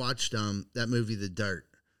 we watched that movie The Dirt.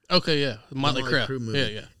 Okay, yeah. Motley Motley Crue. Crue movie. Yeah,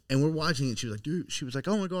 yeah. And we're watching it. She was like, dude, she was like,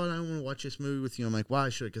 oh my God, I don't want to watch this movie with you. I'm like, why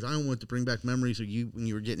should I? Because I don't want it to bring back memories of you when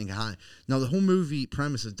you were getting high. Now, the whole movie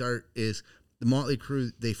premise of Dirt is the Motley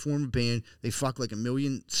Crue, they form a band, they fuck like 1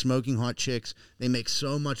 million smoking hot chicks, they make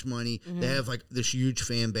so much money, they have like this huge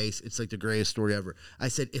fan base. It's like the greatest story ever. I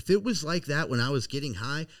said, if it was like that when I was getting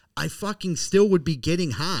high, I fucking still would be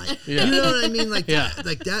getting high. Yeah. You know what I mean? Like, Yeah.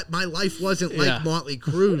 that, my life wasn't like Yeah. Motley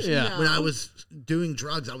Crue's. Yeah. When I was doing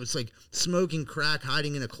drugs, I was like smoking crack,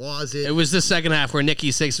 hiding in a closet. It was the second half where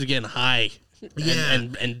Nikki Sixx was getting high. Yeah.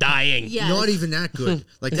 And dying. Yes. Not even that good.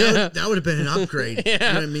 Like that would have been an upgrade. You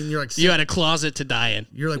know what I mean? You're like, You had a closet to die in.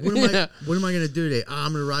 you're like, what am I gonna do today? Oh,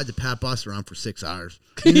 I'm gonna ride the Pat bus around for 6 hours.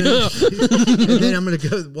 You know? And then I'm gonna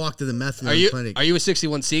go walk to the methadone clinic. Are you a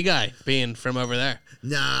 61C guy being from over there?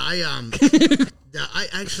 Nah, I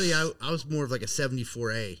actually I was more of like a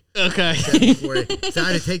 74A. Okay. 74A. So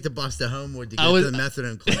I had to take the bus to Homewood to get to the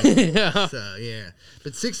methadone clinic. Yeah. So yeah,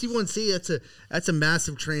 but 61C, that's a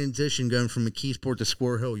massive transition going from McKeesport to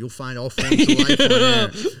Squirrel Hill. You'll find all forms of life on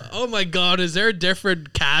there. Oh my God, is there a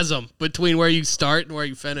different chasm between where you start and where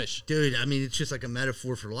you finish? Dude, I mean, it's just like a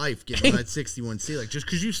metaphor for life, getting on that 61C. Like, just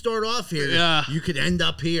because you start off here, Yeah. you could end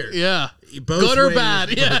up here. Yeah. Both Good or ways.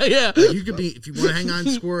 bad. Yeah, yeah. Like, you could be, if you want to hang on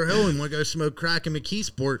Squirrel Hill and want to go smoke crack in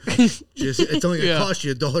McKeesport, it's only going to Yeah. cost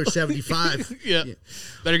you $1.75. Yeah.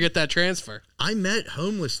 Better get that transfer. I met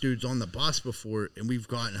homeless dudes on the bus before, and we've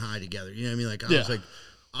gotten high together. You know what I mean? Like,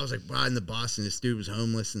 I was like riding the bus, and this dude was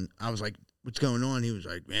homeless, and I was like, what's going on? He was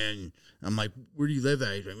like, man, I'm like, where do you live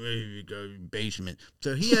at? He's like, well, you go basement.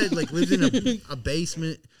 So he had like lived in a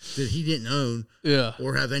basement that he didn't own Yeah.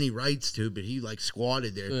 or have any rights to, but he like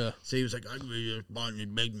squatted there. Yeah. So he was like, I bought a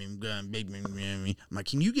basement. I'm like,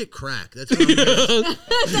 can you get crack? That's what I'm doing.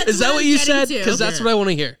 Is that what you said? getting to. Because that's Yeah. what I want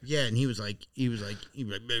to hear. Yeah, and he was like,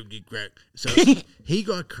 baby, get crack. So he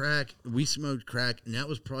got crack. We smoked crack, and that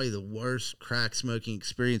was probably the worst crack smoking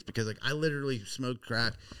experience because like I literally smoked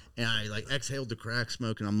crack, and I like exhaled the crack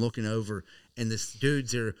smoke, and I'm looking over, and this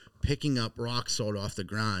dude's there picking up rock salt off the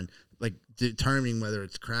ground, like determining whether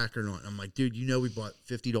it's crack or not. And I'm like, dude, you know we bought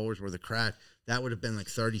 $50 worth of crack. That would have been like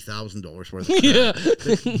 $30,000 worth of crack. Yeah.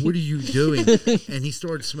 Like, what are you doing? And he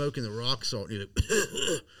started smoking the rock salt. And he's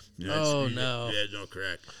like, Oh, no. Yeah, no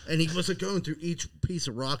crack. And he was like going through each piece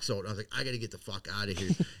of rock salt. And I was like, I got to get the fuck out of here.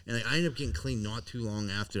 And like, I ended up getting clean not too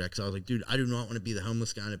long after that because I was like, dude, I do not want to be the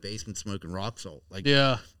homeless guy in a basement smoking rock salt. Like,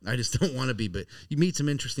 Yeah. I just don't want to be. But you meet some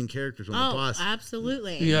interesting characters on the Oh, bus.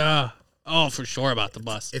 absolutely. Yeah. Oh, for sure about the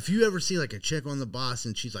bus. If you ever see like a chick on the bus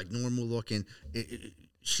and she's like normal looking,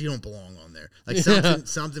 she don't belong on there. Like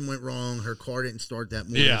something went wrong. Her car didn't start that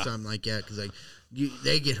morning Yeah. or something like that. Because like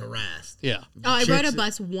they get harassed. Yeah. Oh, I rode a Chicks-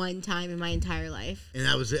 bus one time in my entire life. And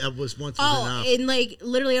that was once was Oh, enough. and like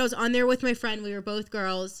literally, I was on there with my friend. We were both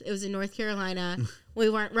girls. It was in North Carolina. We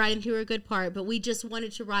weren't riding through a good part, but we just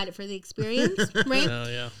wanted to ride it for the experience, right? Oh,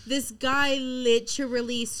 yeah. This guy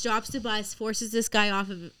literally stops the bus, forces this guy off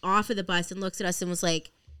of the bus, and looks at us and was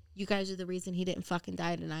like, "You guys are the reason he didn't fucking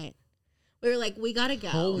die tonight." We were like, "We gotta go."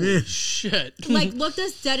 Holy shit. Like looked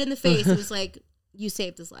us dead in the face and was like, "You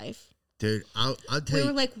saved his life." Dude, I'll tell We you.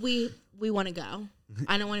 were like, "We want to go.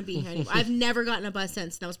 I don't want to be here anymore." I've never gotten a bus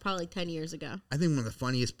since. And that was probably like 10 years ago. I think one of the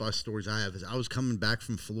funniest bus stories I have is I was coming back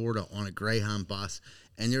from Florida on a Greyhound bus,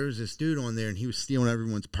 and there was this dude on there, and he was stealing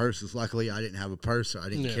everyone's purses. Luckily, I didn't have a purse, so I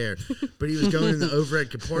didn't care. But he was going in the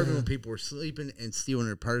overhead compartment when people were sleeping and stealing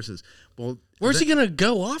their purses. Well, Where's he going to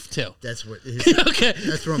go off to? That's what. Okay.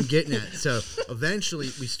 That's what I'm getting at. So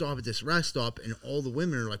eventually, we stop at this rest stop, and all the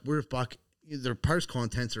women are like, "Where the fuck?" Their purse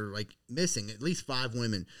contents are like missing. At least 5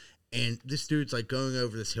 women, and this dude's like going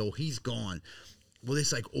over this hill. He's gone. Well,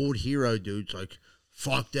 this like old hero dude's like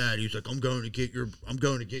fuck that. He was like, I'm going to get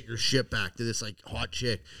your shit back to this like hot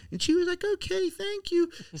chick. And she was like, okay, thank you.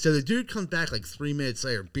 So the dude comes back like 3 minutes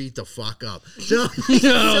later, beat the fuck up. So,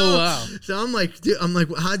 wow. So I'm like, dude,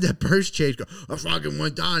 how'd that purse change go? I fucking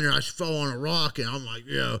went down there, I fell on a rock, and I'm like,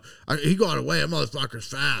 he got away. That motherfucker's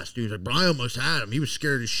fast. He was like, but I almost had him. He was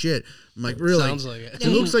scared as shit. I'm like, really? Sounds like it. It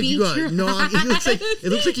looks like you got knocked. It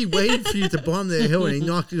looks like he waited for you to bomb the hill and he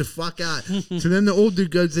knocked you the fuck out. So then the old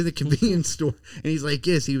dude goes to the convenience store and he's like,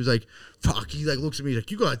 yes. He was like, fuck. He like looks at me, he's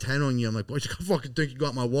like, you got a 10 on you. I'm like, boy, I fucking think you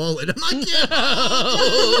got my wallet. I'm like, yeah.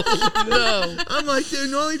 No. I'm like,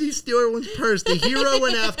 dude, not only did he steal everyone's purse, the hero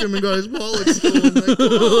went after him and got his wallet stolen. Like,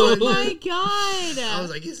 Oh my god! I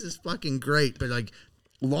was like, this is fucking great. But like,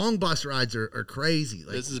 long bus rides are crazy.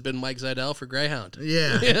 Like, This has been Mike Zidell for Greyhound.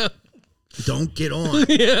 yeah. Yeah. Don't get on.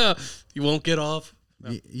 Yeah. You won't get off.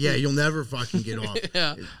 Yeah, you'll never fucking get off.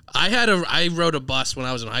 Yeah. I rode a bus when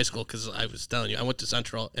I was in high school because I was telling you, I went to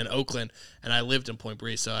Central in Oakland and I lived in Point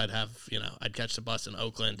Breeze. So I'd catch the bus in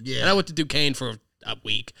Oakland. Yeah. And I went to Duquesne for a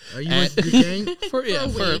week. Are you went to Duquesne?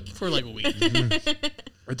 For like a week.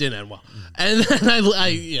 It didn't end well. And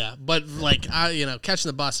then but like catching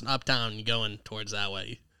the bus and uptown and going towards that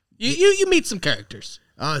way. You meet some characters.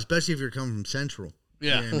 Especially if you're coming from Central.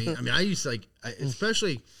 Yeah. You know what I mean, I used to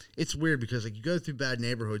especially, it's weird because like you go through bad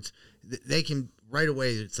neighborhoods, they can right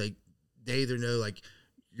away. It's like they either know like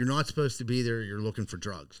you're not supposed to be there, or you're looking for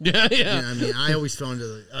drugs. Yeah, yeah. You know what I mean, I always fell into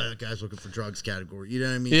the that guy's looking for drugs category. You know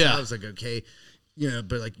what I mean? Yeah. So I was like, okay.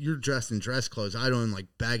 But like you're dressed in dress clothes. I don't like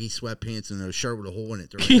baggy sweatpants and a shirt with a hole in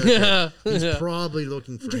it. They're like, okay, he's probably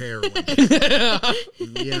looking for heroin.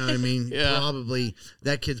 You know what I mean? Yeah. Probably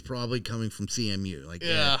that kid's probably coming from CMU. Like,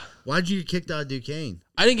 Yeah. Why'd you get kicked out of Duquesne?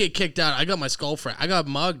 I didn't get kicked out. I got my skull fractured. I got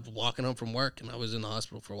mugged walking home from work, and I was in the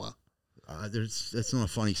hospital for a while. That's not a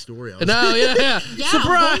funny story. No, yeah. Yeah,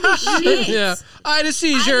 Surprise! holy shit. Yeah, I had a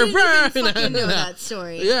seizure. I didn't even fucking know that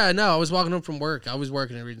story. Yeah, no, I was walking home from work. I was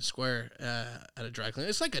working in Regent Square at a dry cleaner.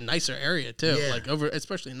 It's like a nicer area too. Yeah. Like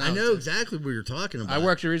especially now. I know exactly what you're talking about. I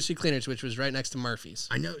worked at Regency Cleaners, which was right next to Murphy's.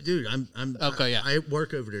 I know, dude. I'm Okay, yeah. I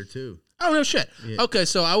work over there too. Oh no shit. Yeah. Okay,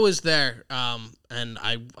 so I was there, and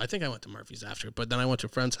I think I went to Murphy's after, but then I went to a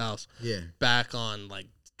friend's house. Yeah. Back on like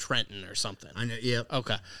Trenton or something. I know. Yep.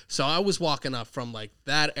 Okay, so I was walking up from like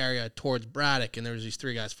that area towards Braddock, and there was these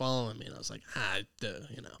 3 guys following me, and I was like,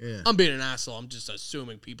 Yeah. I'm being an asshole. I'm just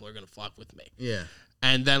assuming people are gonna fuck with me. Yeah.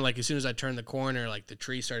 And then like as soon as I turned the corner, like the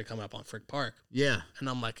tree started coming up on Frick Park, Yeah. and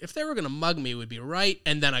I'm like, if they were gonna mug me, it would be right.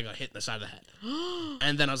 And then I got hit in the side of the head,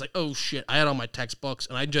 and then I was like, oh shit! I had all my textbooks,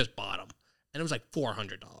 and I just bought them, and it was like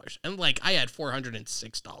 $400, and like I had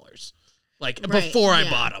 $406. Like Right, before I yeah,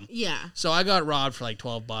 bought them. Yeah. So I got robbed for like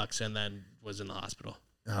 $12 and then was in the hospital.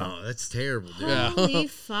 Oh, that's terrible, dude. Yeah. Holy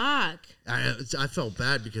fuck. I felt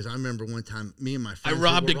bad because I remember one time me and my friends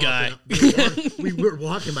robbed a guy. We were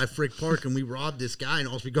walking by Frick Park and we robbed this guy and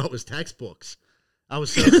all we got was textbooks. I was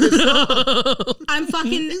so pissed off. I'm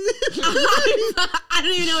fucking. I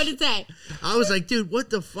don't even know what to say. I was like, dude, what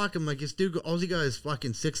the fuck? I'm like, this dude, all he got is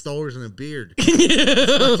fucking $6 and a beard.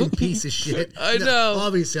 Fucking piece of shit. I know.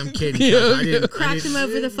 Obviously, I'm kidding. Yeah, I didn't. Cracked him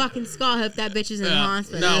over the fucking skull. Hope that bitch is in the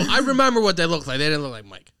hospital. No, I remember what they looked like. They didn't look like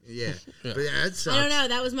Mike. Yeah. But yeah, it sucks. I don't know.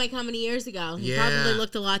 That was Mike how many years ago? He Yeah. probably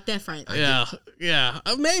looked a lot different. Yeah,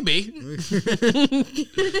 maybe.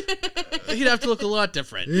 He'd have to look a lot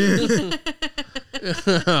different.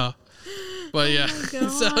 But yeah, God,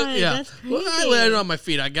 that's well, I crazy. landed on my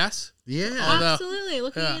feet, I guess. Yeah. Absolutely.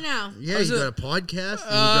 Look at you now. Yeah, you got a podcast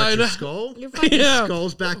and you I got know. your skull. You're fucking. Yeah.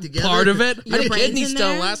 Skull's back together. Part of it. Your I had a brain's kidney in stone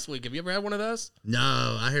there? last week. Have you ever had one of those? No,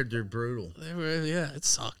 I heard they're brutal. They were, yeah, it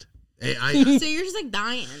sucked. Hey, So you're just like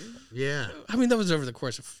dying. yeah. I mean, that was over the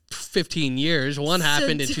course of 15 years. One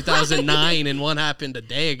happened in 2009 and one happened a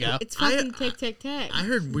day ago. It's fucking tick, tick, tick. I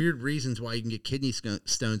heard weird reasons why you can get kidney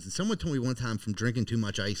stones, and someone told me one time from drinking too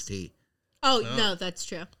much iced tea. Oh, no, that's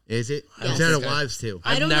true. Is it? Yes. Is that Okay. at wives too?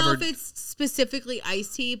 I I've don't never- know if it's specifically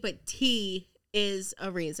iced tea, but tea is a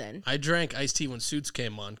reason. I drank iced tea when Suits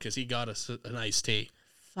came on because he got us an iced tea.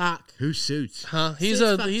 Fuck. Who Suits? Huh? Suits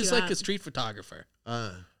fucked He's you like up. a street photographer.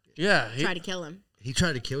 Uh, Yeah. Try to kill him. he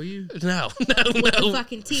tried to kill you? No. With the No.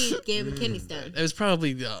 fucking tea, gave him a kidney stone. It was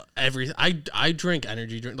probably every. I drink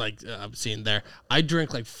energy drink like I'm seeing there. I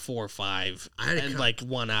drink like 4 or 5, I had a and co- like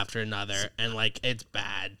one after another, and like it's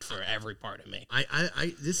bad for every part of me.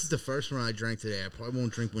 I this is the first one I drank today. I probably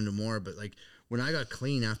won't drink one tomorrow, but like when I got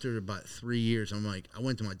clean after about 3 years, I'm like, I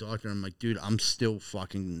went to my doctor. I'm like, dude, I'm still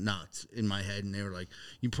fucking nuts in my head, and they were like,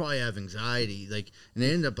 you probably have anxiety, like, and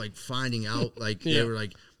they ended up like finding out, like Yeah. they were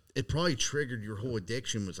like, it probably triggered your whole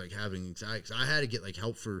addiction was like having anxiety. 'Cause I had to get like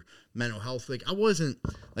help for mental health. Like I wasn't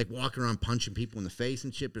like walking around punching people in the face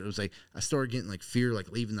and shit, but it was like I started getting like fear, like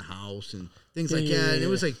leaving the house and things like that. And it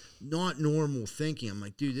was like not normal thinking. I'm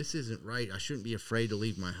like, dude, this isn't right. I shouldn't be afraid to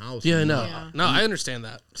leave my house. Yeah, no, Yeah. no, I understand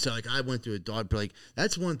that. So like I went through a dog, but like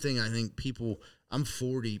that's one thing I think people. I'm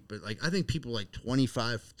 40, but like I think people like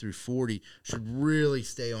 25 through 40 should really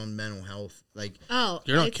stay on mental health. Like, Oh,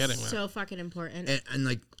 You're not it's kidding, man. so fucking important. and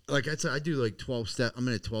like I said, I do like 12 step. I'm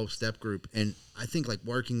in a 12-step group, and I think like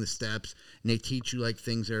working the steps, and they teach you like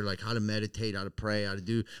things there, like how to meditate, how to pray, how to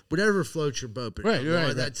do whatever floats your boat. But Right, a lot right,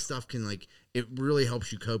 of that right. stuff can like it really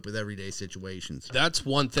helps you cope with everyday situations. That's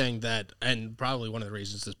one thing that, and probably one of the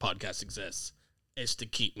reasons this podcast exists, is to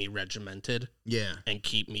keep me regimented Yeah, and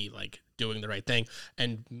keep me like doing the right thing.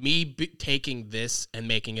 And me taking this and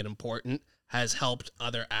making it important has helped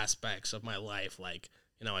other aspects of my life. Like,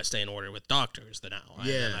 you know, I stay in order with doctors now.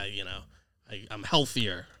 Yeah. I'm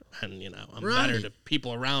healthier and, I'm Right. better to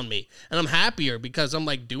people around me. And I'm happier because I'm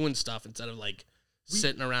like doing stuff instead of like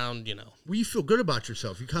sitting around, well, you feel good about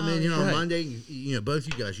yourself. You come in here on Monday, both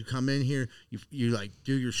you guys, you come in here, you like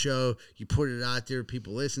do your show, you put it out there,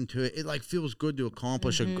 people listen to it. It like feels good to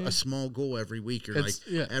accomplish a small goal every week. Or like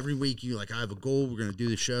every week you like, I have a goal, we're gonna do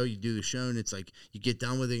the show, you do the show, and it's like you get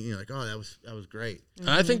done with it, and you're like, oh, that was great. And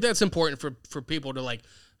I think that's important for people to like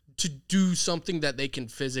to do something that they can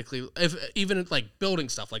physically, even like building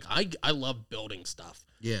stuff. Like I love building stuff.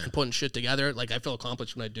 Yeah. And putting shit together. Like I feel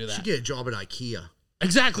accomplished when I do You that. should get a job at IKEA.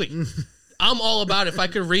 Exactly. I'm all about if I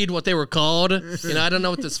could read what they were called. I don't know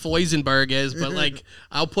what this Foisenberg is, but like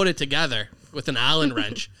I'll put it together with an Allen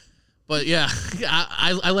wrench. But yeah,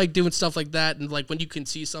 I like doing stuff like that, and like when you can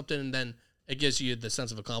see something and then it gives you the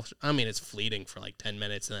sense of accomplishment. I mean, it's fleeting for like 10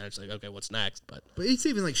 minutes, and then it's like, okay, what's next? But it's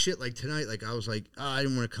even like shit like tonight. Like I was like, oh, I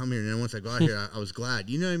didn't want to come here, and then once I got here, I was glad.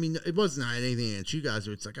 You know what I mean? It wasn't anything against you guys.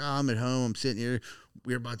 It's like, oh, I'm at home, I'm sitting here.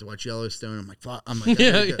 We're about to watch Yellowstone. I'm like, fuck. I'm like, I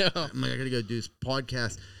gotta go do this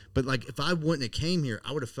podcast. But like, if I wouldn't have came here,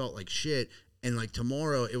 I would have felt like shit. And like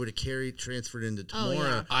tomorrow, it would have transferred into tomorrow. Oh,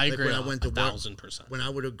 yeah. I like agree. When I went to work, 1,000%. when I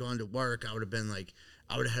would have gone to work, I would have been like,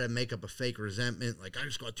 I would have had to make up a fake resentment. Like I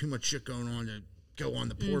just got too much shit going on to go on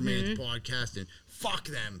the Poor Man's podcast and fuck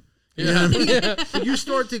them. You know what I mean?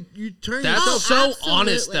 So you turn That's yourself so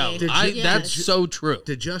honest, though. absolutely. That's so true.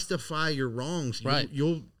 to justify your wrongs. Right.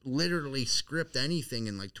 You'll literally script anything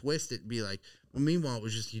and like twist it and be like, well, meanwhile, it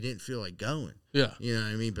was just you didn't feel like going. Yeah. You know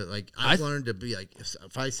what I mean? But like I've learned to be like,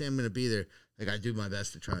 if I say I'm going to be there, like I do my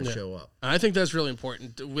best to try and show up. And I think that's really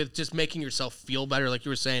important with just making yourself feel better, like you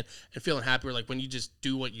were saying, and feeling happier. Like when you just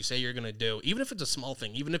do what you say you're going to do, even if it's a small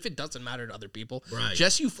thing, even if it doesn't matter to other people, Right.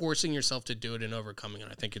 just you forcing yourself to do it and overcoming it.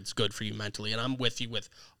 I think it's good for you mentally. And I'm with you with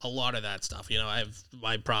a lot of that stuff. I have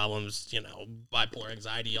my problems, bipolar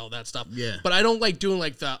anxiety, all that stuff. Yeah. But I don't like doing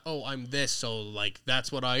like the, oh, I'm this, so like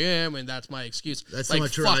that's what I am and that's my excuse. That's like,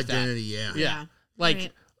 not your fuck that. identity. Yeah. Yeah. Like,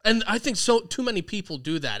 Right. and I think too many people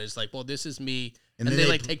do that. It's like, well, this is me. And then they they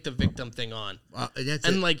like take the victim thing on. And that's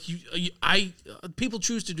And it. like people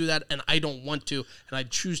choose to do that, and I don't want to, and I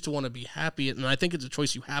choose to want to be happy, and I think it's a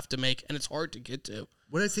choice you have to make, and it's hard to get to.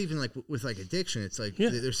 Well, that's even like with like addiction. It's like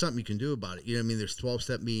there's something you can do about it. You know what I mean? There's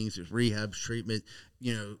 12-step meetings, there's rehab, treatment,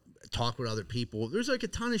 talk with other people. There's like a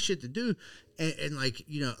ton of shit to do. And like,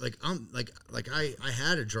 like I'm like I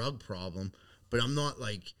had a drug problem, but I'm not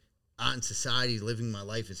like out in society living my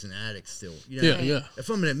life as an addict still. Yeah. If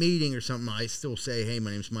I'm in a meeting or something, I still say, hey, my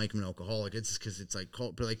name's Mike, I'm an alcoholic. It's just because it's like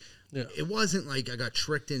cult, but like it wasn't like I got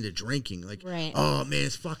tricked into drinking. Like, Right. oh man,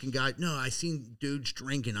 this fucking guy. No, I seen dudes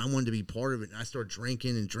drinking. I wanted to be part of it, and I started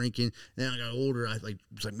drinking. And then I got older. I was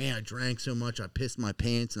like, man, I drank so much, I pissed my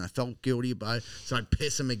pants, and I felt guilty about it. So I'd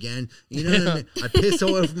piss them again. You know what I mean? I pissed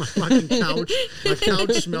all over my fucking couch. My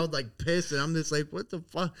couch smelled like piss, and I'm just like, what the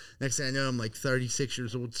fuck? Next thing I know, I'm like 36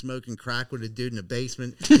 years old, smoking crack with a dude in the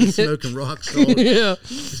basement. He's smoking rock salt. Yeah.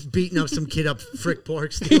 Just beating up some kid up Frick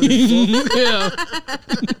Park. Stealing his phone. Yeah.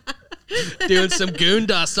 Doing some goon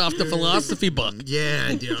dust off the philosophy book.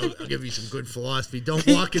 Yeah, dude, I'll give you some good philosophy. Don't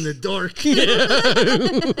walk in the dark.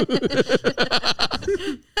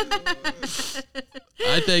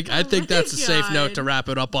 I think that's a safe God. note to wrap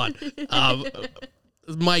it up on.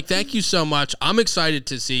 Mike, thank you so much. I'm excited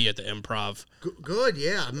to see you at the Improv. Good,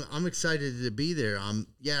 yeah. I'm excited to be there.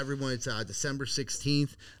 Everyone, it's December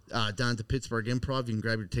 16th down at the Pittsburgh Improv. You can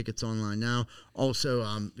grab your tickets online now. Also,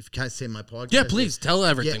 if you guys say my podcast. Yeah, please tell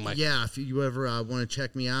everything, Mike. Yeah, if you ever want to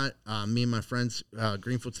check me out, me and my friends,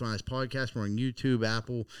 Greenfield's Finest Podcast, we're on YouTube,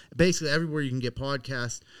 Apple, basically everywhere you can get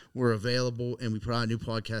podcasts, we're available, and we put out a new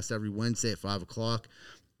podcast every Wednesday at 5 o'clock.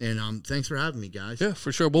 And thanks for having me, guys. Yeah,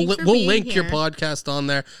 for sure. We'll Thanks for we'll being link your here. podcast on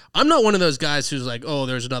there. I'm not one of those guys who's like, oh,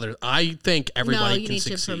 there's another. I think No, everybody you can need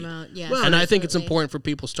succeed. to promote. Yes, Well, And I think it's absolutely. important for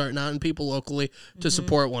people starting out and people locally to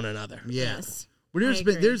support one another. Yeah. Yes. Well, I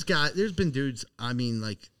agree. there's been dudes. I mean,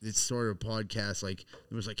 like it started a podcast. Like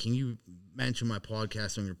it was like, can you mention my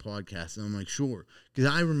podcast on your podcast? And I'm like, sure,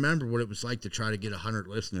 because I remember what it was like to try to get 100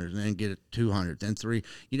 listeners and then get 200, then 3.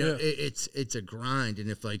 You know, Yeah. it's a grind.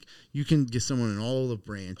 And if like you can get someone in all the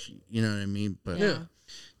branch, you know what I mean. But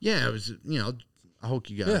yeah, it was. You know, I hook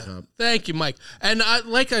you guys up. Thank you, Mike. And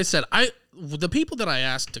like I said, the people that I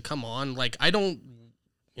asked to come on, like I don't,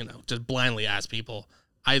 just blindly ask people.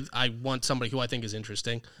 I want somebody who I think is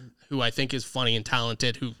interesting, who I think is funny and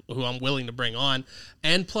talented, who I'm willing to bring on.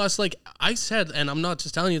 And plus, like I said, and I'm not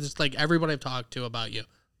just telling you this, like everybody I've talked to about you,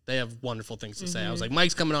 they have wonderful things to say. I was like,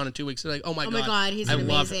 Mike's coming on in 2 weeks. They're like, oh my God, he's I been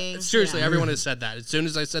love amazing. it. Seriously, Yeah. everyone has said that. As soon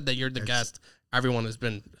as I said that you're the guest, everyone has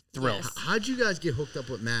been thrilled. Yes. How'd you guys get hooked up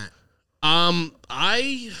with Matt?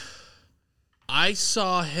 I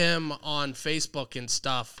saw him on Facebook and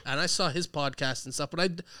stuff, and I saw his podcast and stuff,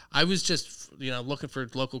 but I was just, looking for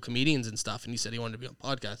local comedians and stuff, and he said he wanted to be on a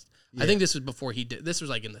podcast. I think this was before he did. This was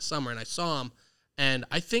like in the summer, and I saw him, and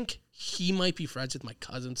I think he might be friends with my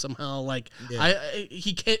cousin somehow. Like,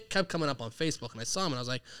 he kept coming up on Facebook, and I saw him, and I was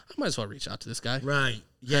like, I might as well reach out to this guy. Right.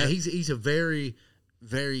 Yeah, he's a very,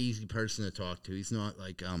 very easy person to talk to. He's not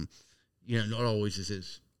like not always is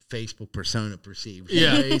his Facebook persona perceived.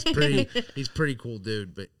 Yeah. He's pretty cool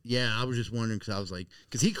dude. But yeah, I was just wondering because I was like,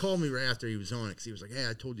 because he called me right after he was on it because he was like, hey,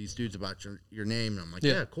 I told these dudes about your name, and I'm like,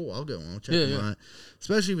 yeah, cool, I'll go on, I'll check them out.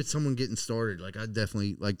 Especially with someone getting started, like I'd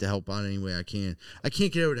definitely like to help out any way I can. I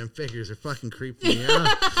can't get over them figures; they're fucking creeping me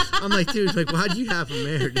out. I'm like, dude, like, why do you have them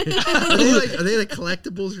there? Are they like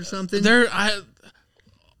collectibles or something?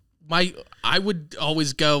 I would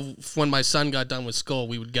always go when my son got done with school.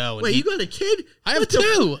 We would go. And Wait, you got a kid? I have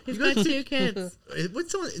 2. He's got 2 kids.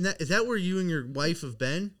 What's on? Is that where you and your wife have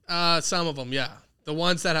been? Some of them, yeah. The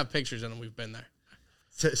ones that have pictures in them, we've been there.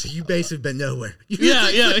 So you basically been nowhere. Yeah.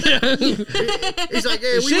 He's like,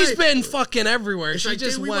 hey, She's been fucking everywhere. It's She like,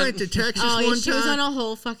 just dude, we went. went to Texas Oh, one she was time. on a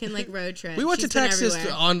whole fucking road trip. We went She's to been Texas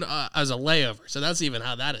everywhere. on as a layover, so that's even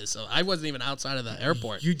how that is. So I wasn't even outside of the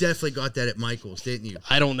airport. You definitely got that at Michael's, didn't you?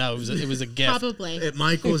 I don't know. It was a gift. Probably. At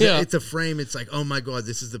Michael's, Yeah. it's a frame. It's like, oh my god,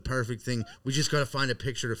 this is the perfect thing. We just got to find a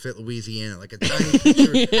picture to fit Louisiana, like a tiny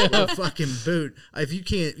picture of a fucking boot. If you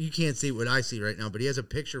can't see what I see right now, but he has a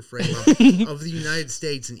picture frame of the United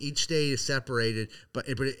States, and each state is separated, but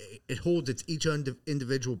it holds its each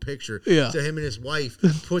individual picture. Yeah. So him and his wife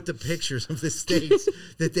put the pictures of the states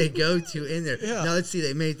that they go to in there. Yeah. Now let's see,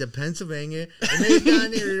 they made it to Pennsylvania, they made it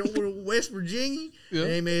down there to West Virginia, Yeah.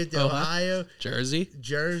 and they made it to Ohio, Jersey.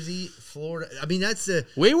 Florida. I mean, that's the.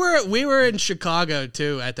 We were in Chicago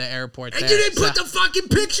too at the airport. And there. you didn't put the fucking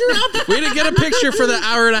picture up. We didn't get a picture for the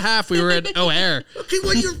hour and a half we were at O'Hare. Okay,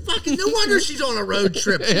 well, you're fucking. No wonder she's on a road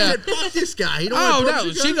trip. She said, "Fuck this guy." He don't Oh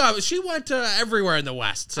want no, she went to everywhere in the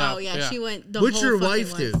West. So, Oh yeah, she went. The What's whole your fucking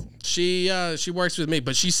wife West. do? She works with me,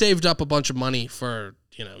 but she saved up a bunch of money for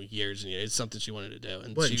years and years. It's something she wanted to do.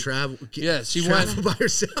 And What she travel? Yeah, she travel went. by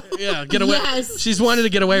herself. Yeah, get away. Yes. She's wanted to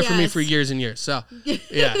get away from me Yes. for years and years. So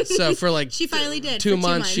yeah, so for like She finally did. 2 for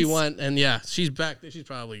months, she went, and yeah, she's back. She's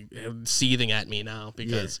probably seething at me now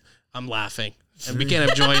because I'm laughing, and we can't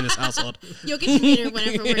have joy in this household. You'll get to meet her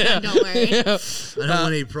whenever we're done. Don't worry. I don't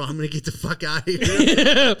want any problem. I'm gonna get the fuck out of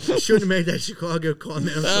here. Shouldn't have made that Chicago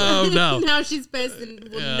comment. I'm sorry. Oh no. Now she's pissed and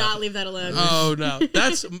will Yeah. not leave that alone. Oh no,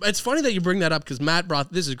 it's funny that you bring that up because Matt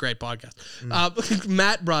brought this is a great podcast.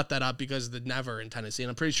 Matt brought that up because of the Never in Tennessee, and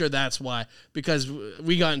I'm pretty sure that's why because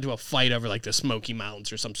we got into a fight over like the Smoky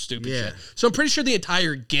Mountains or some stupid Yeah. shit. So I'm pretty sure the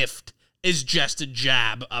entire gift is just a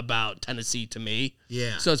jab about Tennessee to me.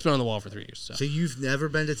 Yeah. So it's been on the wall for 3 years. So, So you've never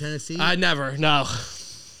been to Tennessee? I never no.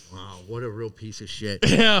 Wow, what a real piece of shit.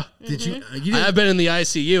 Yeah. Did you? You I've didn't, been in the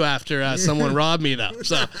ICU after someone robbed me though.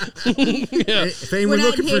 So yeah. if anyone We're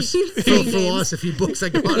not looking for naming names. philosophy books, I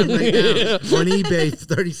got them right now on eBay,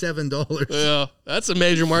 $37. Yeah, that's a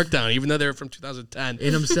major markdown, even though they were from 2010.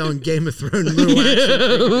 And I'm selling Game of Thrones little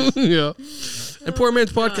action. Yeah. And Poor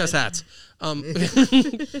Man's Podcast hats.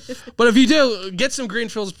 But if you do, get some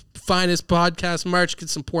Greenfield's Finest Podcast merch, get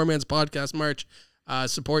some Poor Man's Podcast merch,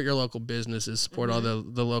 support your local businesses, support all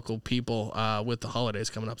the local people with the holidays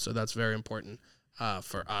coming up. So that's very important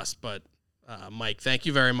for us. But Mike, thank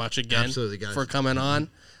you very much again Absolutely, guys. for coming on.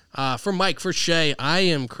 For Mike, for Shay, I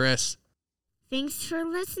am Chris. Thanks for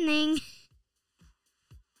listening.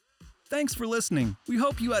 Thanks for listening. We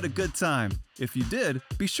hope you had a good time. If you did,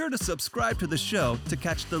 be sure to subscribe to the show to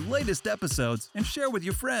catch the latest episodes and share with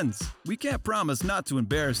your friends. We can't promise not to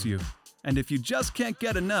embarrass you. And if you just can't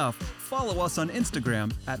get enough, follow us on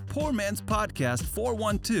Instagram at Poor Man's Podcast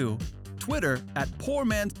 412, Twitter at Poor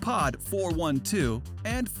Man's Pod 412,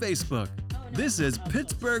 and Facebook. This is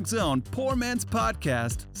Pittsburgh's own Poor Man's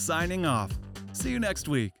Podcast, signing off. See you next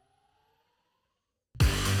week.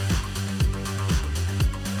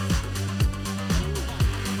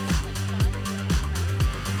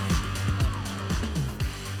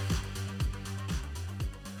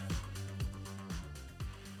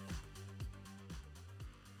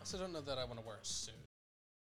 I still don't know that I want to wear a suit.